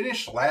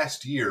 finished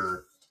last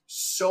year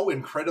so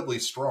incredibly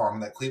strong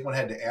that Cleveland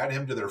had to add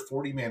him to their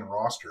 40-man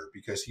roster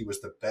because he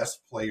was the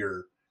best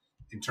player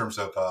in terms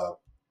of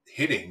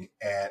hitting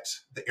at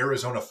the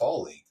Arizona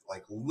Fall League.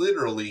 Like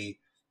literally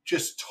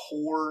just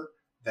tore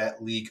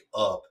that league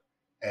up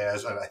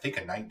as I think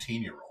a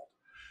 19-year-old.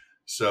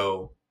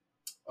 So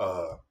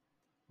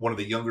one of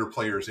the younger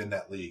players in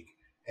that league.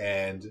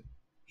 And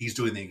he's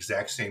doing the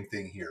exact same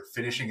thing here,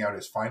 finishing out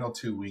his final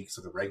 2 weeks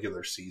of the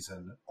regular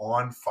season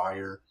on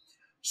fire,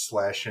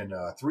 slashing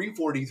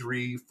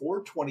 343,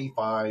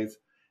 425,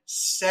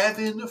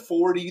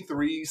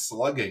 743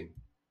 slugging.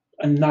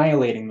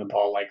 Annihilating the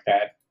ball like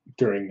that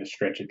during the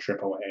stretch at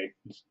AAA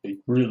is a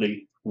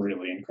really,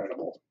 really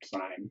incredible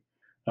sign.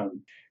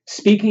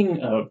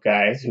 Speaking of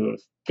guys who have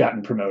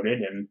gotten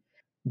promoted and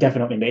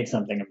definitely made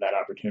something of that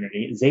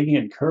opportunity,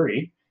 Xzavier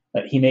Curry,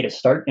 he made a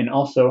start and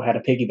also had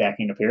a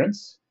piggybacking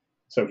appearance.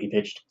 So he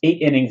pitched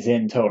 8 innings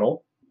in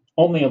total,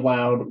 only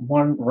allowed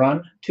 1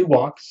 run, 2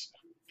 walks,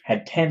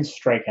 had 10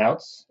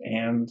 strikeouts,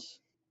 and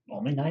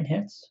only 9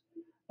 hits.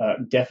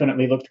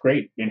 definitely looked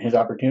great in his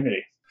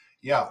opportunity.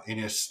 Yeah, in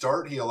his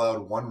start, he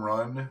allowed 1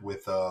 run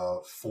with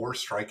 4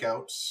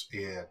 strikeouts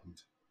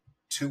and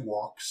 2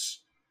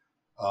 walks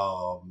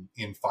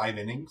in 5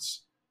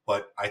 innings.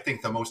 But I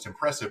think the most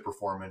impressive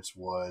performance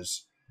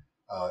was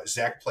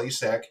Zach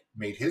Plesac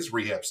made his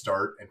rehab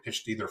start and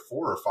pitched either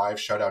 4 or 5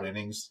 shutout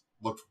innings,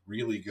 looked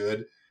really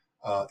good.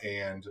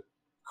 And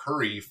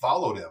Curry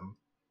followed him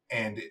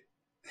and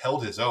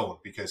held his own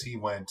because he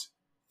went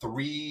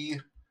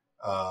 3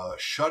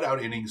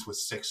 shutout innings with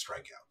 6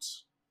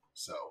 strikeouts.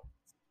 So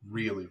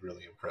really,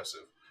 really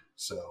impressive.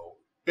 So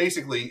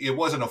basically, it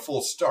wasn't a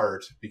full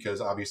start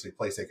because obviously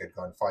Plesac had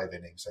gone 5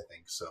 innings, I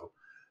think. So,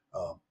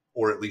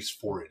 or at least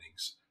 4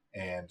 innings.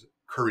 And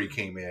Curry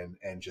came in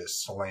and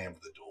just slammed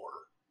the door.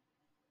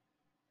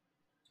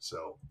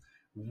 So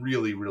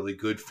really, really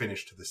good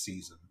finish to the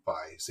season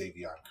by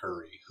Xzavion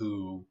Curry,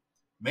 who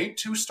made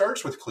 2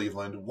 starts with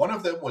Cleveland. One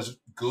of them was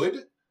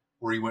good,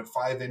 where he went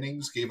 5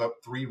 innings, gave up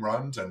 3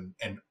 runs, and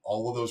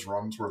all of those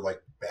runs were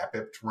like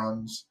BABIP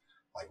runs,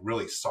 like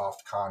really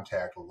soft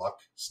contact luck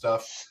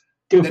stuff.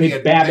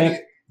 Stupid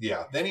BABIP.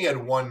 Then he had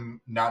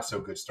one not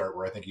so good start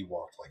where I think he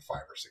walked like 5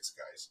 or 6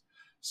 guys.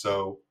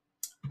 So,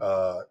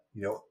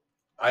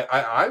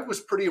 I was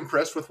pretty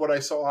impressed with what I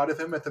saw out of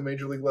him at the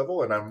major league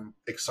level, and I'm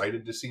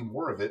excited to see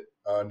more of it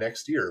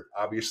next year.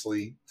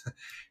 Obviously,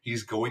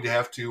 he's going to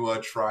have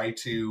to try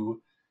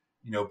to,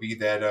 be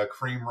that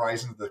cream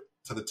rising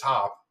to the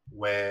top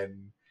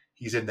when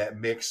he's in that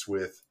mix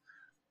with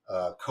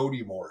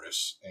Cody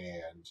Morris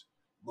and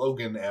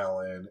Logan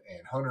Allen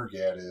and Hunter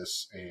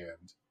Gaddis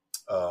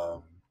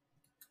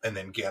and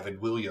then Gavin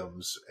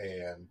Williams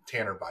and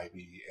Tanner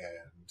Bybee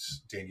and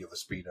Daniel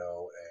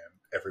Espino and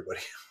everybody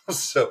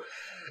else. So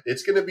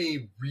it's going to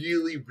be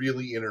really,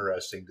 really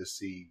interesting to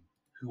see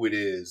who it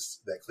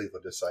is that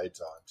Cleveland decides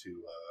on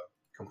to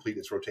complete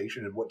its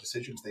rotation and what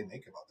decisions they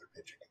make about their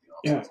pitching in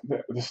the offseason.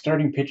 Yeah, the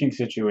starting pitching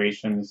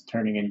situation is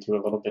turning into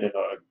a little bit of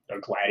a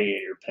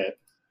gladiator pit.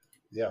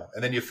 Yeah,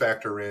 and then you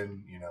factor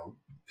in,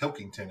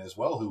 Pilkington as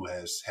well, who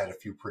has had a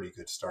few pretty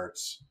good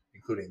starts,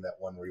 including that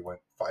one where he went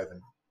 5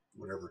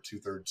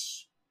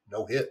 2/3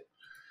 no hit.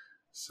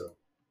 So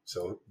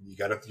you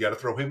gotta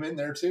throw him in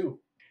there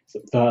too. So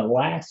the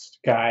last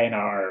guy in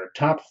our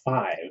top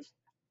 5,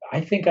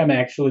 I think I'm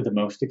actually the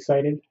most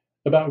excited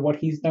about what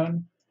he's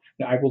done.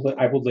 I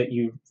will let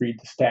you read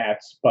the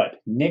stats,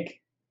 but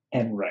Nick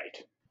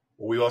Enright.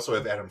 Well, we also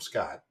have Adam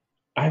Scott.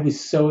 I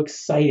was so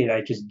excited,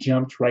 I just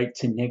jumped right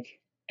to Nick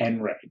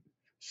Enright.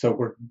 So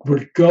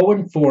we're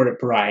going for it,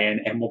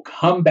 Brian, and we'll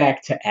come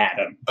back to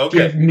Adam. Okay.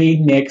 Give me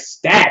Nick's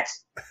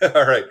stats.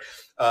 All right.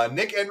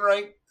 Nick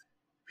Enright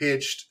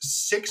pitched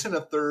 6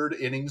 1/3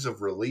 innings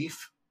of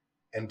relief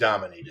and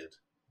dominated.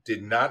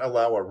 Did not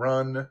allow a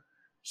run,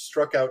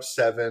 struck out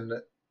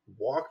 7,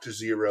 walked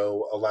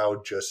 0,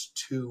 allowed just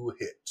 2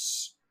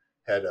 hits.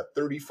 Had a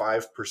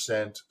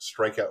 35%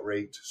 strikeout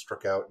rate,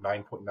 struck out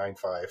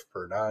 9.95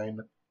 per 9.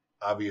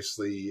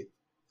 Obviously,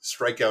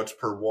 strikeouts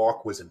per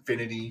walk was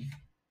infinity.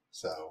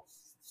 So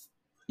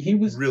he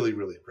was really,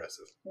 really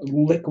impressive.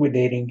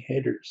 Liquidating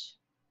hitters.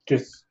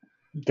 Just,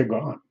 they're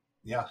gone.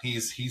 Yeah,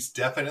 he's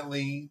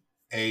definitely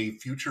a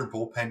future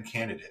bullpen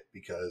candidate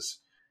because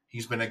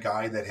he's been a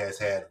guy that has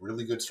had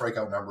really good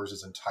strikeout numbers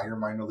his entire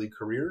minor league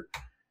career,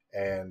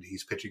 and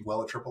he's pitching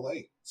well at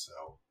AAA. So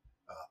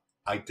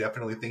I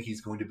definitely think he's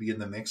going to be in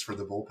the mix for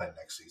the bullpen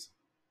next season.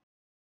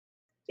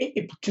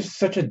 It's just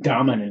such a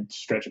dominant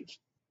stretch of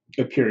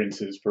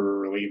appearances for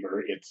a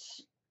reliever.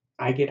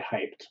 I get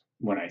hyped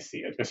when I see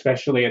it,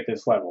 especially at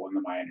this level in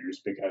the minors,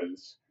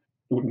 because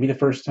it wouldn't be the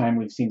first time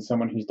we've seen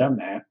someone who's done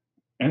that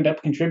end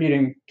up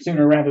contributing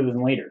sooner rather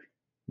than later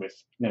with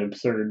an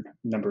absurd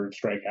number of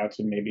strikeouts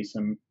and maybe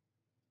some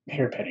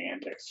hair-petting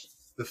antics.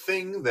 The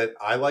thing that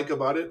I like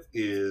about it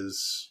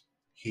is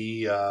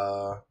he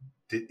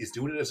is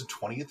doing it as a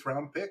 20th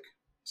round pick.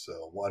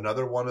 So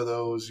another one of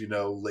those,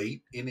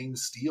 late inning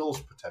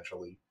steals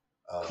potentially.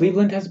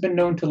 Cleveland has been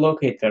known to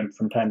locate them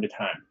from time to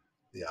time.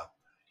 Yeah.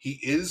 He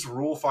is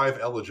Rule 5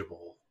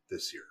 eligible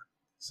this year.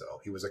 So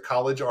he was a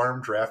college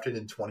arm drafted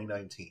in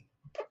 2019.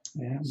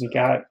 Yeah, we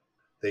got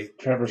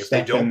Trevor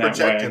Stephan that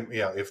way.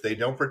 If they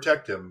don't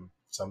protect him,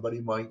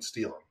 somebody might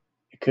steal him.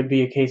 It could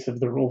be a case of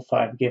the Rule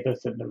 5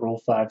 giveth and the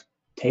Rule 5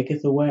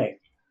 taketh away.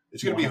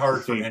 It's going to be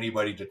hard for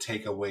anybody to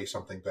take away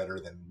something better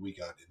than we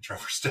got in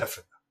Trevor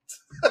Stephan.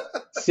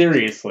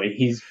 Seriously,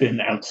 he's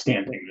been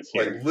outstanding this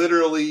year. Like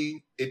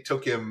literally, it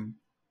took him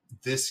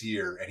this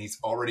year, and he's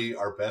already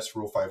our best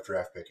Rule 5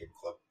 draft pick in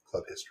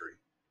club history.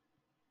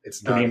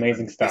 It's pretty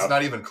amazing stuff. It's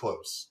not even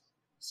close.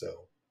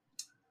 So,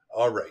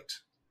 all right.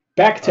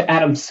 Back to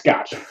Adam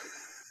Scott.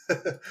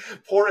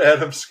 Poor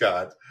Adam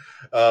Scott.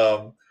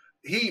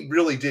 He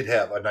really did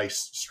have a nice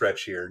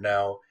stretch here.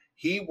 Now,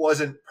 he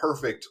wasn't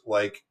perfect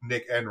like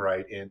Nick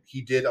Enright, and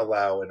he did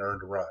allow an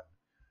earned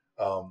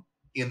run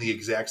in the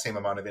exact same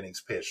amount of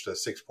innings pitched,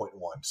 6.1.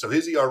 So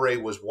his ERA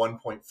was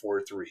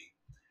 1.43.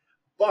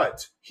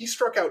 But he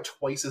struck out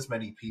twice as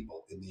many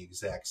people in the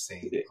exact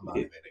same amount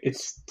of innings.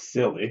 It's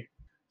silly.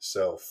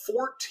 So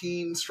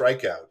 14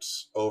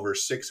 strikeouts over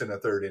 6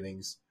 1/3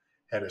 innings.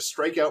 Had a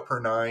strikeout per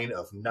 9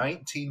 of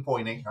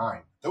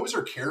 19.89. Those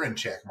are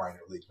Karinchak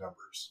minor league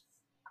numbers.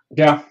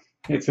 Yeah,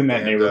 it's in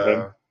that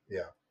neighborhood.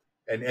 Yeah.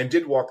 And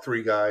did walk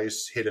 3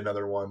 guys, hit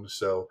another one.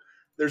 So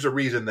there's a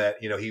reason that,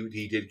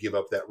 he did give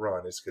up that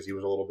run. It's because he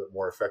was a little bit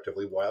more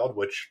effectively wild,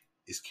 which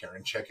is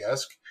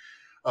Karinchak-esque.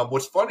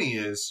 What's funny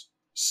is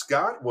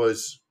Scott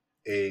was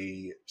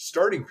a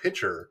starting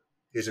pitcher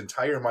his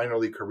entire minor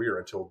league career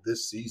until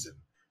this season.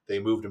 They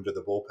moved him to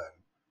the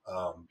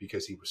bullpen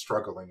because he was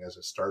struggling as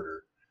a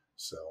starter.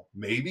 So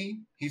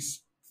maybe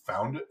he's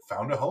found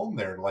a home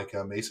there like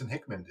Mason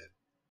Hickman did.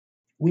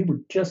 We were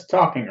just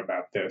talking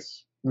about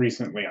this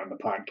recently on the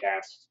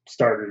podcast.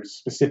 Starters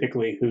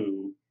specifically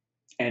who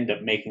end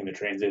up making the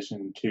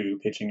transition to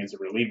pitching as a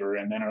reliever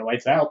and then are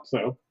lights out.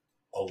 So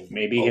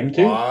maybe him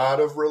too. A lot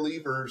of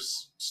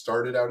relievers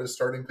started out as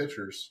starting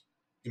pitchers.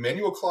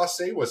 Emmanuel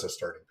Clase was a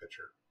starting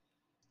pitcher.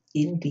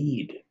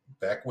 Indeed.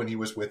 Back when he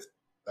was with,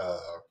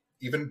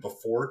 even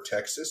before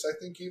Texas, I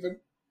think even.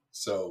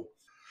 So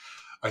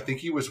I think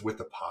he was with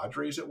the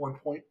Padres at one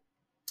point.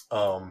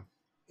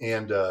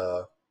 And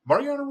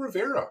Mariano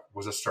Rivera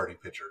was a starting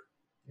pitcher,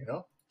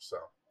 So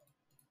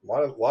a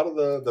lot of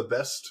the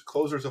best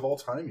closers of all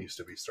time used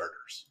to be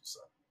starters. So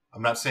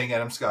I'm not saying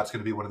Adam Scott's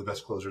going to be one of the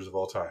best closers of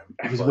all time.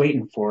 I was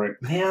waiting for it,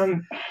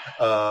 man.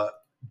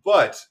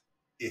 But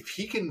if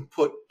he can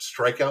put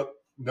strikeout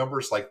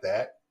numbers like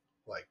that,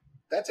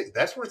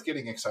 that's worth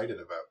getting excited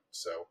about.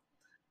 So,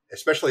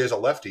 especially as a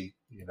lefty,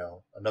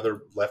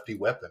 another lefty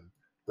weapon.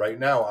 Right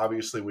now,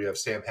 obviously, we have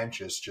Sam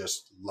Hentges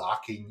just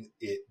locking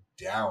it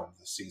down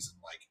this season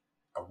like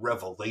a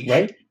revelation.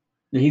 Right?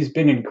 He's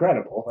been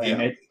incredible.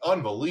 And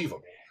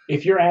unbelievable.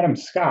 If you're Adam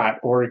Scott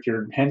or if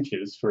you're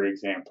Hentges, for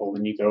example,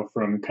 and you go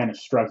from kind of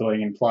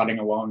struggling and plodding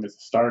along as a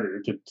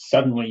starter to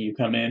suddenly you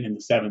come in the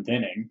 7th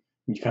inning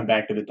and you come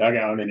back to the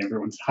dugout and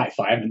everyone's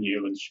high-fiving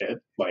you and shit.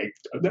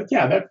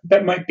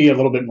 That might be a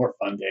little bit more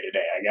fun day to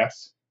day, I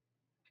guess.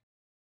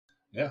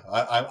 Yeah,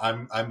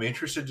 I'm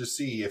interested to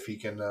see if he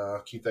can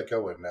keep that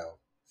going now.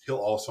 He'll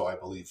also, I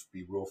believe,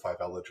 be Rule 5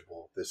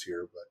 eligible this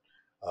year,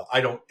 but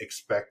I don't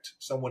expect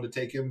someone to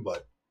take him,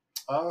 but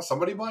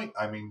somebody might.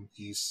 I mean,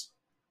 he's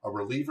a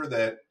reliever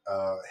that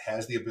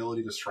has the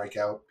ability to strike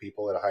out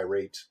people at a high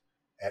rate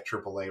at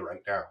AAA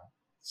right now.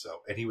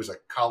 So, and he was a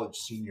college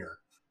senior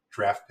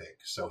draft pick,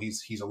 so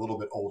he's a little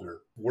bit older.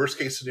 Worst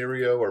case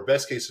scenario or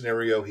best case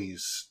scenario,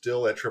 he's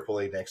still at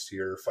AAA next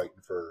year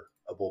fighting for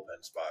a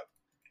bullpen spot.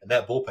 And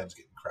that bullpen's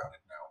getting crowded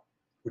now,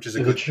 which is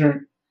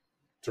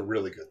it's a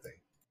really good thing.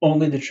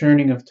 Only the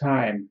churning of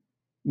time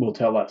will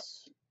tell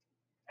us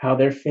how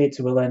their fates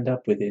will end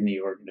up within the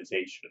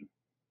organization.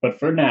 But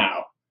for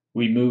now,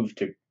 we move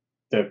to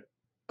the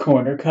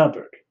corner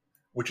cupboard.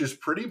 Which is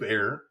pretty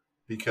bare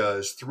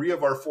because 3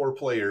 of our 4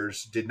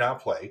 players did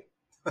not play.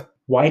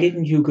 Why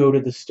didn't you go to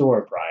the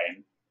store,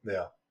 Brian?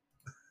 Yeah.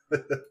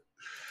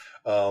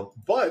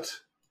 But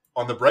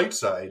on the bright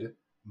side,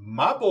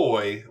 my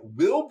boy,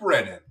 Will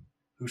Brennan,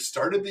 who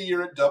started the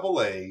year at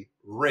AA,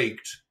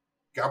 raked,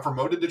 got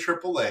promoted to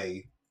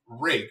AAA,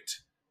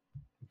 raked,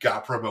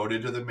 got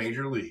promoted to the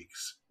major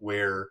leagues,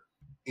 where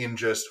in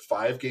just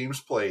 5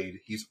 games played,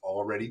 he's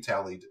already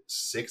tallied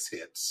 6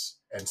 hits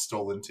and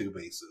stolen 2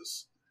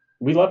 bases.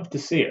 We love to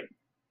see it.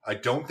 I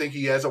don't think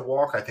he has a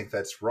walk. I think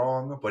that's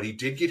wrong, but he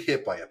did get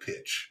hit by a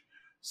pitch.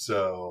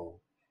 So,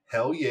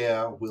 hell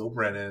yeah, Will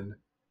Brennan,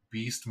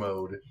 beast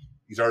mode.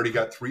 He's already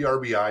got 3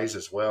 RBIs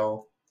as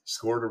well,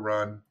 scored a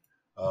run.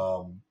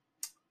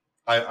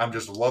 I'm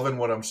just loving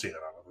what I'm seeing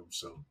out of him.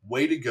 So,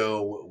 way to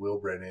go, Will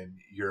Brennan.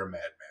 You're a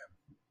madman.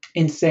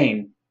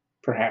 Insane,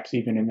 perhaps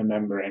even in the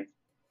membrane.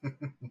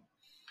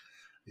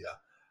 Yeah.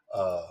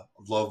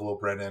 Love Will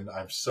Brennan.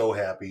 I'm so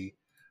happy.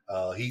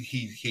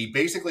 He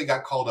basically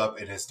got called up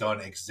and has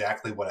done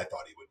exactly what I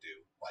thought he would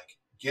do. Like,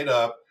 get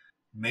up,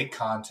 make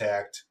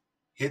contact,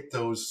 hit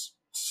those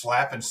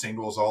slapping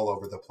singles all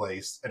over the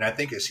place. And I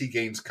think as he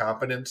gains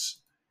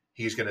confidence,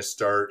 he's going to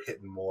start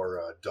hitting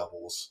more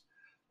doubles.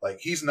 Like,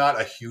 he's not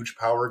a huge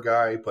power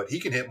guy, but he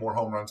can hit more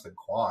home runs than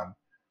Kwan.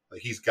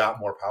 Like, he's got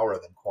more power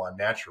than Kwan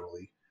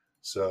naturally.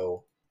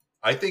 So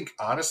I think,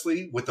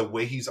 honestly, with the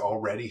way he's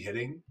already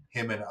hitting,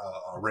 him and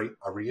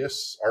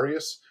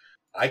Arias,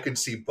 I can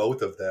see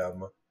both of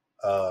them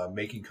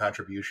making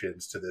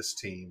contributions to this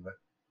team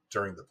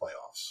during the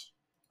playoffs.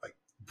 Like,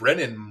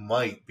 Brennan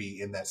might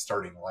be in that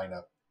starting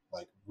lineup,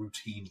 like,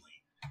 routinely.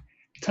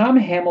 Tom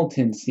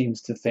Hamilton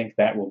seems to think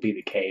that will be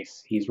the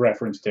case. He's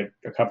referenced it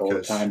a couple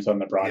of times on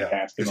the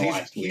broadcast in the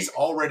last week. He's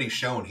already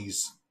shown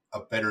he's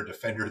a better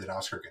defender than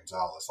Oscar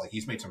Gonzalez. Like,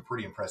 he's made some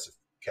pretty impressive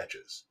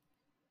catches.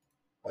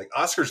 Like,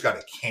 Oscar's got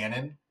a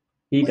cannon.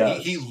 He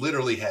does. He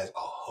literally has a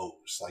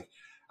hose. Like,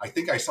 I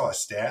think I saw a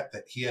stat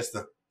that he has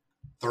the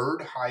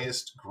 3rd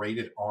highest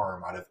graded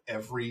arm out of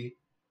every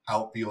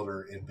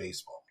outfielder in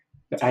baseball.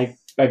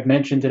 I've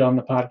mentioned it on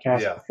the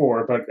podcast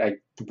before, but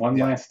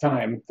last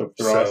time, the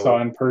throw I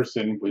saw in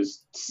person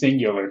was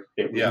singular.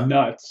 It was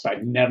nuts.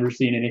 I've never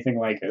seen anything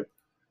like it.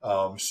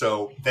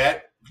 So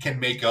that can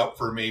make up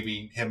for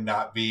maybe him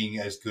not being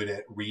as good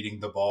at reading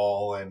the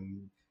ball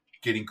and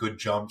getting good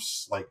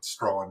jumps like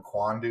Straw and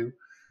Quan do.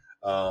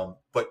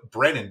 But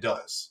Brennan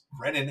does.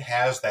 Brennan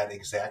has that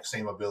exact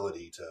same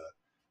ability to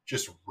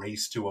just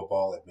race to a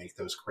ball and make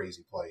those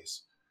crazy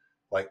plays.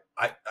 Like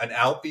an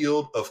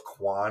outfield of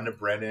Quan,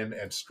 Brennan,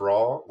 and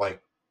Straw,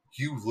 like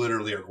you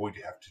literally are going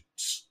to have to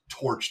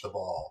torch the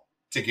ball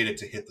to get it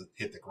to hit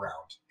the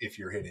ground if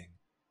you're hitting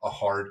a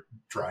hard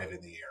drive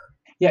in the air.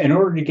 Yeah, in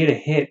order to get a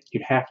hit,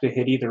 you'd have to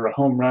hit either a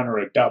home run or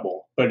a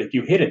double. But if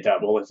you hit a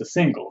double, it's a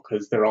single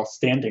because they're all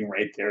standing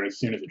right there as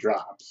soon as it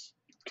drops.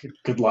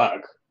 Good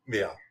luck.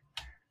 Yeah.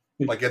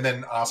 Like, and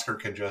then Oscar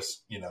can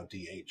just,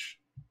 DH.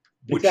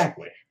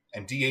 Exactly.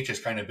 And DH has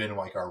kind of been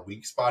like our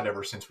weak spot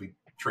ever since we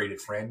traded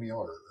Franmil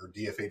or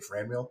DFA'd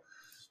Franmil.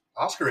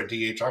 Oscar at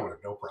DH, I would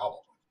have no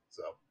problem.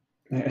 So,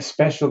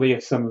 especially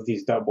if some of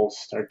these doubles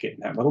start getting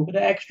that little bit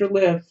of extra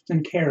lift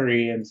and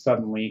carry, and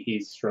suddenly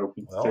he's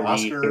stroking 30,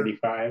 Oscar,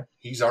 35.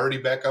 He's already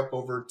back up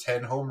over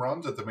 10 home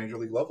runs at the major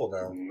league level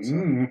now.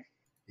 So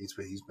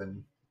he's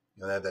been,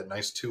 had that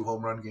nice 2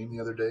 home run game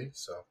the other day.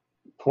 So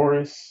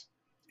porous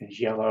and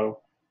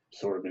yellow,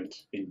 absorbent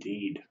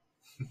indeed.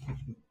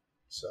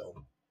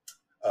 So,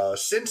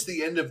 since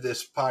the end of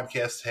this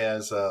podcast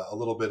has a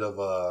little bit of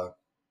a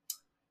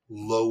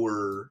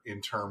lower in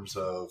terms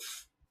of,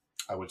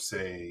 I would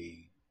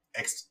say,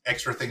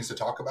 extra things to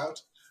talk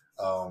about,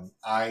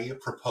 I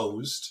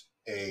proposed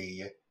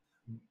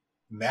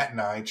Matt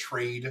and I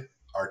trade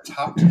our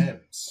top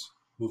 10s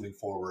moving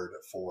forward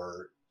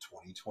for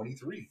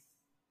 2023.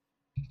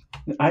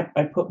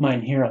 I put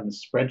mine here on the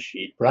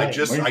spreadsheet. Brian,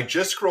 I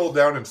just scrolled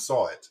down and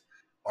saw it.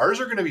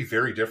 Ours are going to be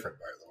very different,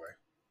 by the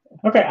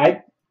way.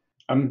 Okay,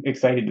 I'm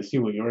excited to see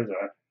what yours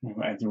are.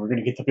 We're going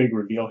to get the big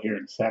reveal here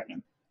in a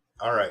second.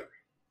 All right.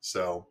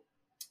 So,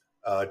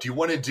 do you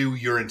want to do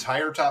your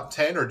entire top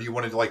 10, or do you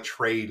want to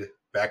trade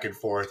back and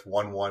forth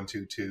 1, 1,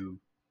 2, 2?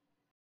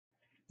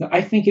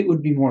 I think it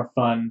would be more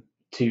fun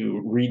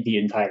to read the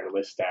entire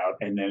list out,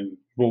 and then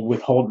we'll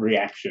withhold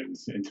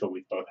reactions until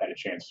we've both had a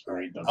chance to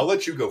read them. I'll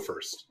let you go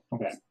first.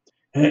 Okay.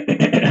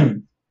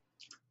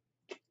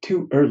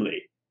 Too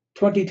early.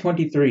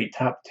 2023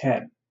 top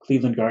 10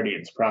 Cleveland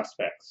Guardians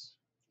prospects.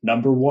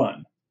 Number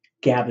 1,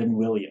 Gavin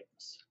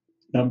Williams.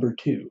 Number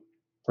 2,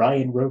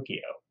 Ryan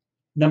Rocchio.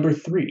 Number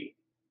 3,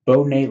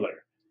 Bo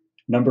Naylor.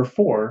 Number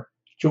 4,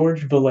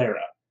 George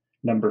Valera.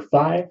 Number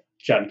 5,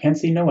 John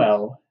Kensey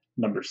Noel.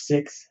 Number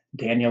 6,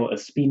 Daniel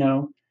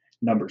Espino.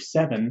 Number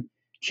 7,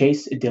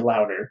 Chase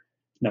DeLauder.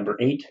 Number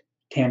 8,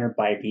 Tanner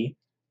Bybee.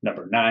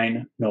 Number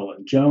 9,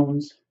 Nolan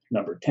Jones.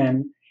 Number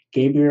 10,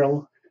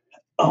 Gabriel.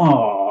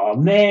 Oh,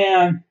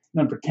 man.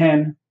 Number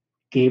 10,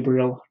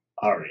 Gabriel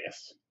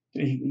Arias.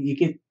 You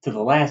get to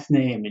the last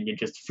name and you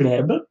just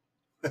flib.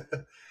 Do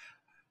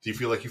you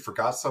feel like you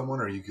forgot someone,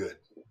 or are you good?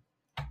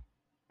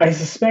 I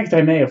suspect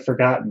I may have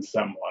forgotten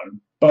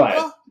someone,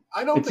 but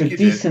I don't think you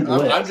did.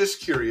 I'm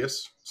just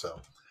curious. So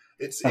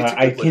it's a good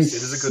I list. It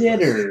is a good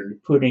list.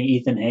 considered putting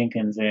Ethan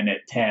Hankins in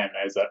at 10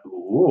 as a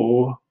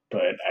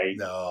but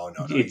no,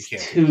 it's you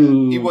can't.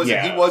 too. He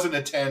wasn't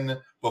a 10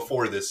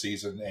 before this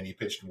season, and he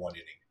pitched 1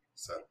 inning.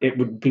 So it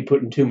would be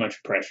putting too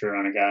much pressure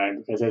on a guy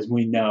because, as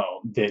we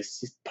know,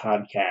 this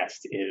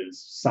podcast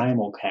is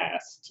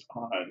simulcast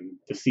on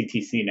the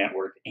CTC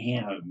network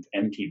and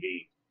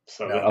MTV.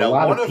 So now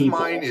one of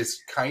mine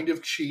is kind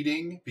of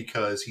cheating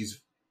because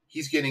he's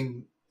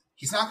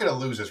not going to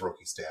lose his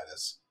rookie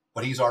status,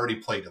 but he's already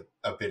played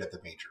a bit at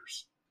the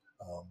majors.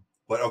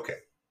 But okay,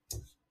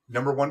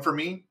 number 1 for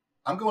me,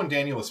 I'm going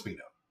Daniel Espino.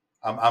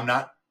 I'm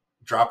not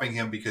dropping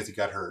him because he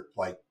got hurt.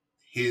 Like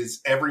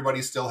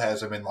everybody still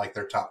has him in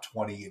their top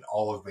 20 in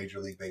all of Major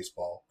League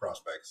Baseball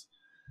prospects.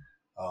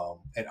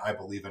 And I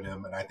believe in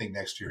him, and I think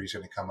next year he's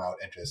going to come out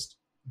and just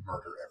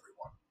murder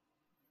everyone.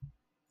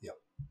 Yep.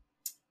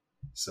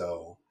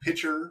 So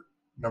pitcher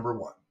number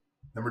 1.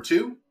 Number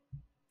 2,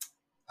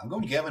 I'm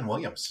going Gavin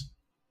Williams.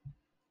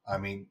 I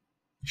mean,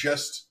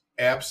 just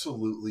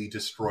absolutely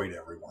destroyed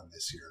everyone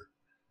this year.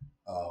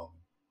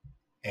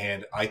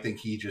 And I think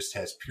he just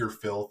has pure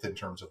filth in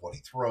terms of what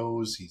he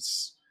throws.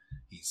 He's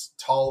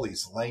tall,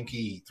 he's lanky,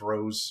 he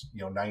throws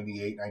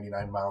 98,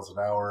 99 miles an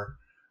hour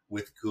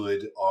with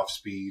good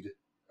off-speed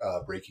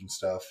breaking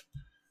stuff.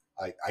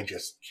 I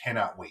just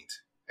cannot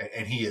wait.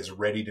 And he is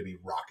ready to be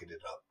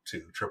rocketed up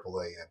to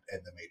AAA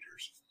and the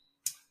majors.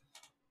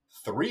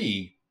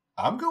 3,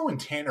 I'm going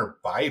Tanner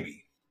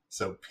Bybee.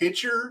 So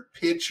pitcher.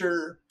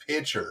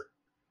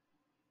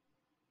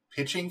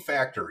 Pitching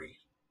factory.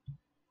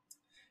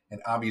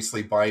 And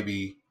obviously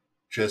Bybee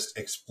just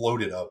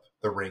exploded up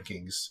the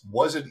rankings.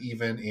 Wasn't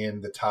even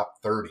in the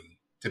top 30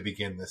 to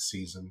begin this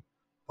season.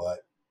 But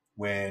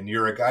when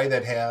you're a guy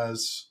that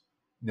has,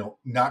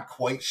 not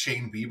quite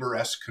Shane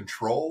Bieber-esque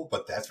control,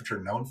 but that's what you're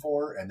known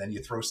for, and then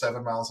you throw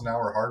 7 miles an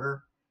hour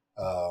harder.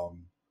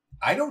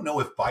 I don't know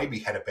if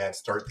Bybee had a bad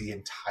start the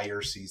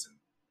entire season.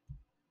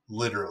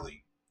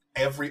 Literally.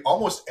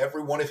 Almost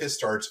every one of his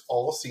starts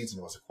all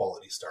season was a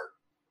quality start.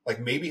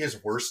 Maybe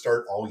his worst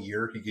start all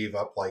year, he gave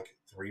up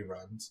 3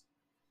 runs.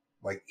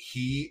 Like,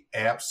 he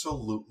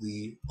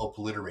absolutely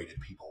obliterated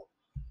people.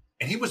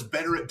 And he was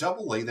better at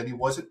double A than he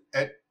was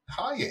at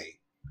high A.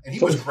 And he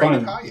So was it's great fun.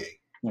 at high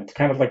A. It's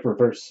kind of like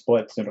reverse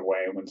splits in a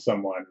way when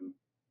someone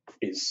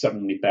is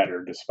suddenly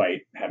better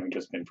despite having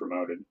just been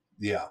promoted.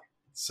 Yeah.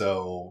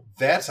 So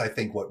that's, I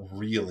think, what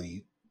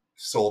really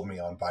sold me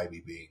on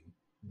Bybee being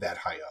that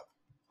high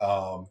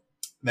up.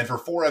 Then for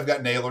 4, I've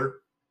got Naylor.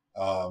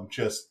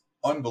 Just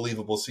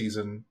unbelievable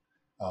season.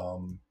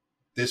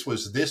 This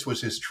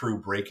was his true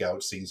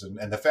breakout season.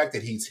 And the fact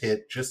that he's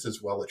hit just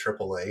as well at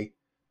AAA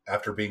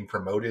after being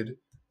promoted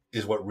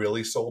is what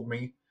really sold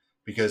me,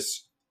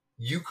 because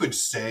you could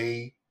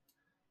say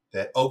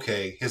that,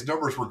 okay, his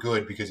numbers were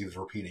good because he was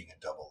repeating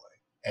in AA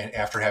and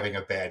after having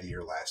a bad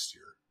year last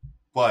year.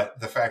 But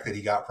the fact that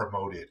he got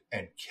promoted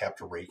and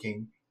kept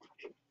raking.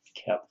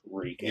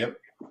 Yep.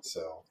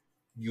 So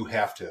you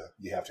have to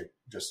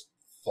just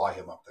fly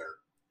him up there.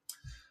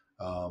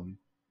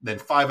 Then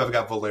 5, I've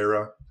got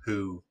Valera,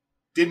 who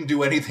didn't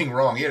do anything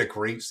wrong. He had a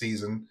great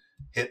season,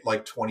 hit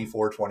like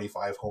 24,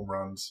 25 home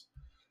runs,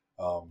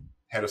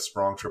 had a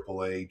strong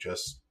AAA,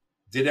 just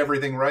did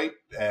everything right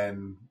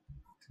and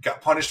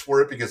got punished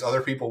for it because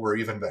other people were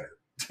even better.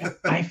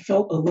 I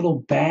felt a little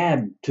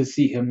bad to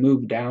see him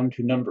move down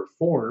to number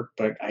 4,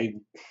 but I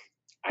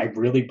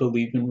really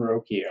believe in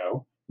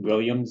Rocchio.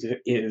 Williams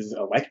is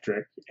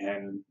electric,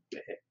 and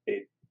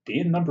it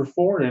being number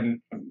 4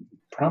 and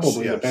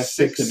probably the best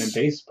 6 system in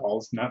baseball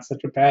is not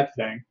such a bad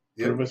thing.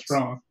 Yep. Prove us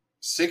wrong.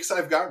 6,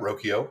 I've got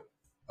Rocchio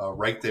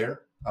right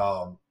there.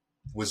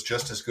 Was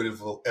just as good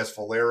as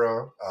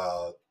Valera.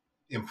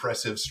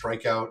 Impressive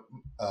strikeout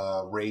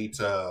rate.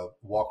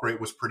 Walk rate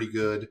was pretty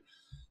good.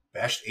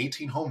 Bashed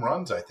 18 home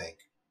runs, I think.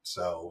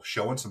 So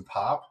showing some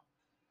pop.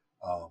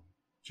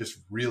 Just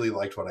really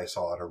liked what I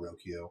saw out of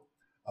Rocchio.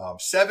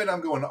 7,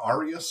 I'm going to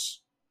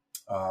Arias.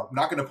 I'm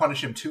not going to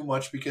punish him too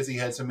much because he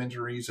had some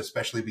injuries,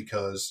 especially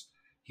because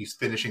he's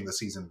finishing the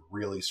season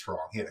really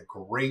strong. He had a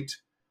great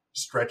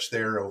stretch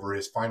there over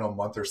his final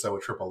month or so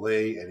at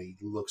AAA, and he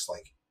looks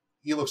like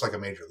a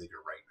major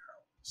leaguer right now.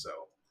 So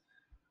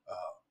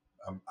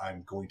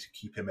I'm going to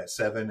keep him at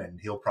 7, and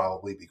he'll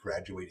probably be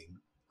graduating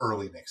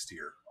early next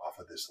year off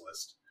of this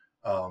list.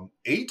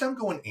 8, I'm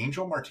going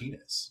Angel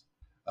Martinez.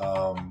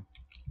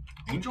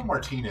 Angel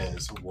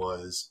Martinez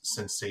was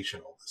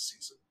sensational this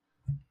season.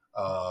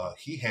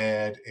 He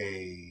had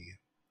a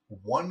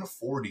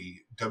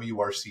 140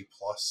 WRC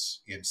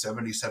plus in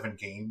 77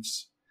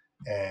 games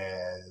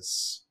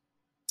as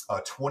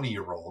a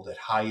 20-year-old at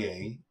high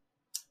A.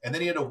 And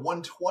then he had a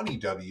 120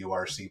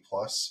 WRC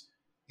plus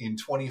in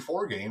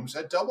 24 games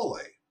at AA.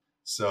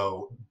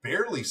 So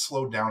barely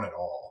slowed down at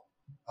all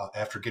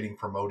after getting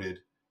promoted.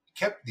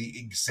 Kept the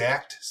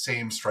exact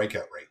same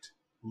strikeout rate.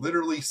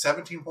 Literally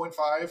 17.5,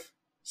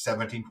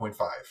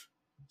 17.5.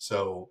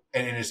 So,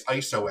 and his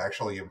ISO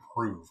actually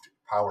improved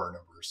power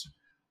numbers.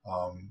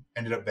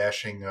 Ended up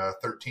bashing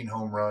 13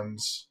 home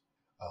runs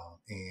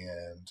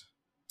and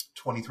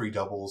 23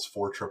 doubles,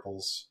 4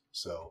 triples.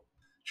 So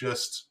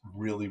just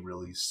really,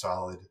 really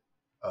solid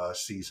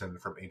season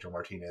from Angel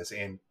Martinez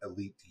and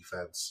elite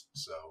defense.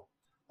 So,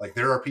 like,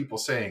 there are people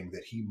saying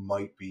that he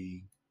might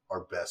be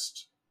our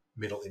best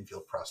middle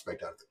infield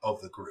prospect out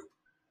of the group.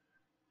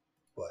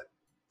 But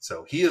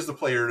so he is the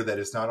player that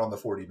is not on the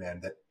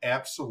 40-man that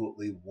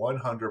absolutely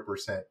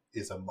 100%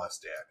 is a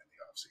must-add in the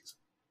offseason.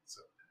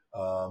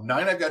 So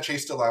 9, I've got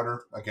Chase DeLauder.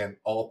 Again,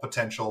 all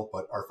potential,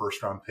 but our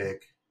first-round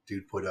pick.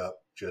 Dude put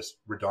up just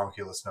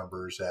redonkulous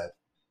numbers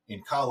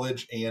in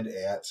college and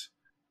at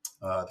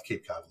the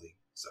Cape Cod League.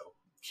 So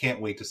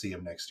can't wait to see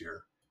him next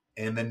year.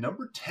 And then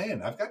number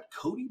 10, I've got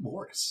Cody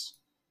Morris.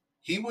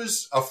 He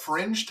was a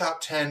fringe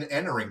top 10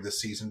 entering this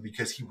season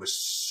because he was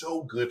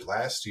so good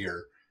last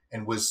year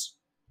and was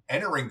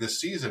entering this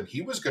season.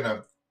 He was going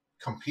to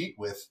compete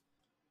with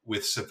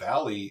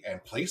Savali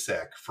and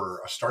Plesac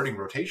for a starting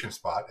rotation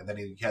spot. And then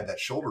he had that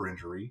shoulder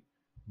injury,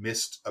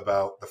 missed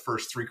about the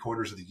first 3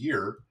 quarters of the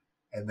year.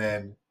 And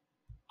then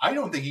I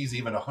don't think he's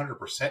even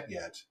 100%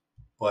 yet,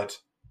 but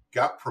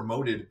got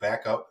promoted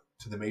back up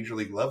to the major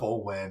league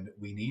level when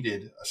we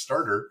needed a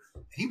starter.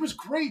 He was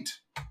great.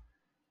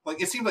 Like,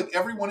 it seemed like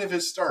every one of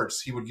his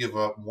starts, he would give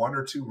up 1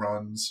 or 2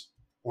 runs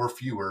or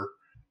fewer,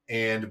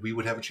 and we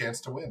would have a chance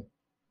to win.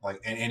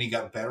 Like, and he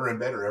got better and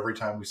better every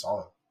time we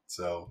saw him.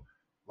 So,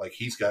 like,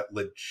 he's got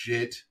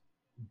legit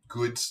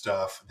good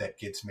stuff that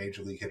gets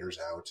major league hitters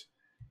out.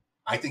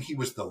 I think he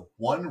was the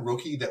one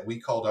rookie that we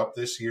called up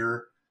this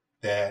year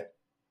that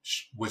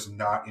was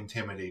not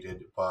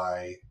intimidated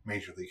by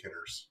major league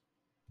hitters.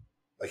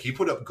 Like, he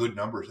put up good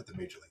numbers at the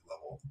major league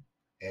level,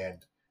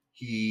 and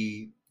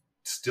he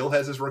still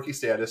has his rookie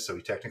status, so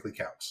he technically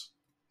counts.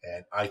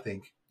 And I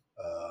think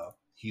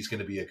he's going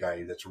to be a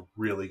guy that's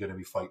really going to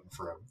be fighting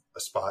for a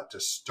spot to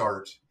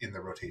start in the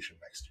rotation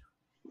next year.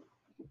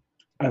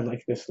 I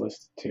like this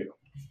list too.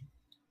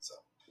 So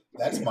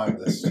that's my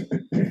list.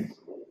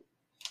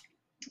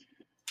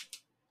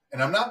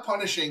 And I'm not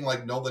punishing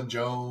like Nolan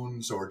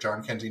Jones or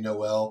John Kenzie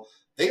Noel.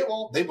 They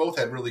both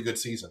had really good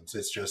seasons.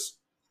 It's just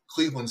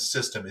Cleveland's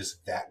system is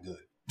that good.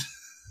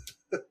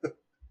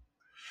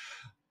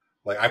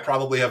 Like, I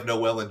probably have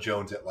Noel and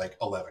Jones at like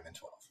 11 and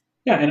 12.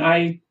 Yeah, and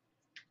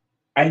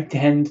I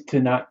tend to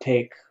not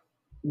take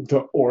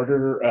the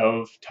order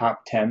of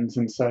top tens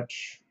and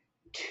such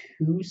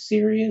too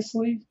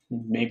seriously.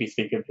 Maybe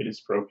think of it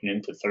as broken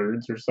into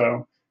thirds or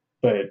so.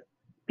 But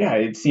yeah,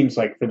 it seems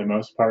like for the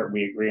most part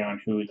we agree on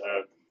who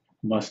the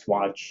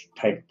must-watch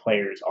type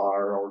players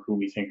are, or who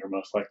we think are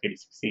most likely to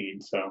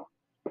succeed. So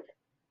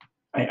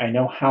I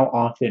know how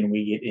often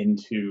we get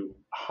into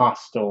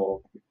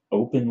hostile,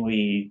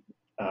 openly,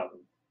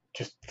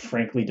 just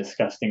frankly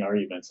disgusting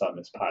arguments on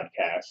this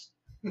podcast,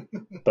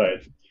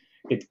 but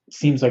it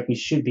seems like we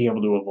should be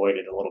able to avoid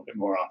it a little bit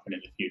more often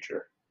in the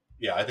future.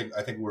 Yeah, I think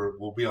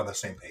we'll be on the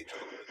same page a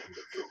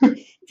little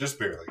bit. Just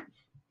barely.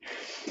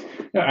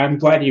 I'm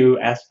glad you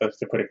asked us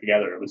to put it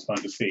together. It was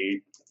fun to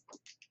see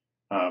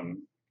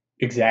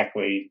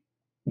exactly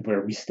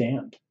where we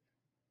stand.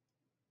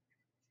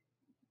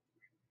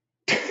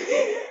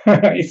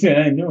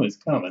 I knew it was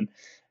coming.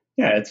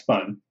 Yeah, it's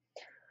fun.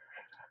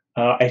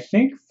 I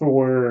think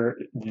for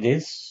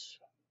this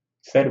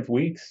set of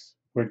weeks,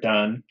 we're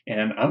done,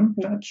 and I'm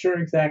not sure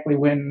exactly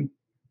when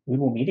we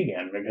will meet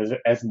again because,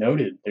 as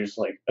noted, there's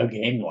like a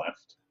game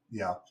left.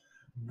 Yeah.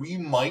 We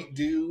might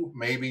do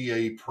maybe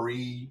a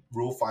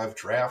pre-Rule 5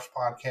 draft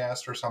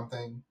podcast or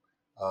something.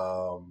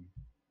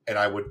 And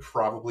I would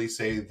probably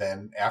say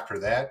then after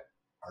that,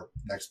 our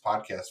next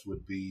podcast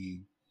would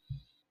be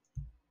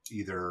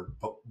either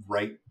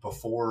right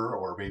before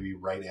or maybe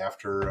right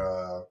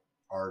after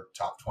our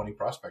top 20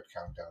 prospect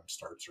countdown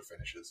starts or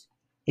finishes.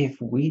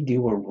 If we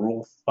do a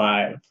Rule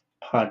 5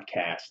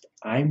 podcast,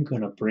 I'm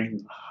going to bring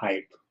the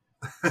hype.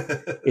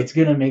 It's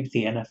going to make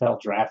the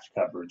NFL draft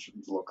coverage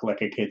look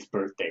like a kid's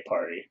birthday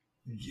party.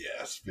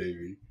 Yes,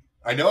 baby.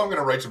 I know I'm going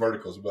to write some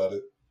articles about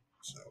it.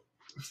 So,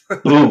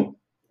 boom.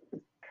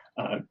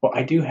 Well,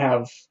 I do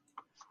have.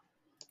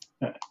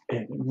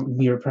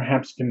 We are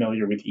perhaps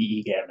familiar with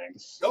E.E.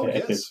 Gammings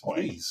at this point.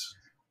 Please.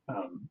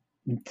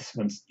 This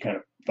one's kind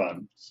of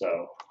fun.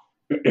 So,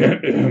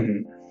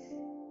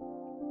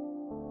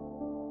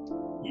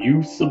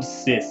 you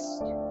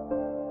subsist.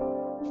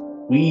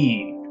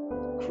 We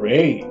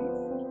crave.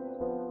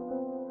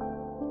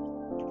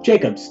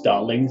 Jacob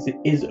Stallings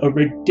is a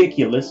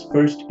ridiculous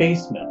first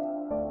baseman,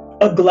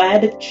 a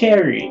glad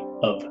cherry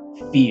of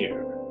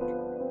fear.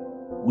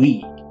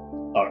 We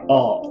are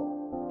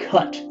all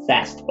cut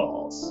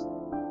fastballs.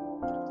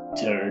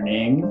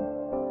 Turning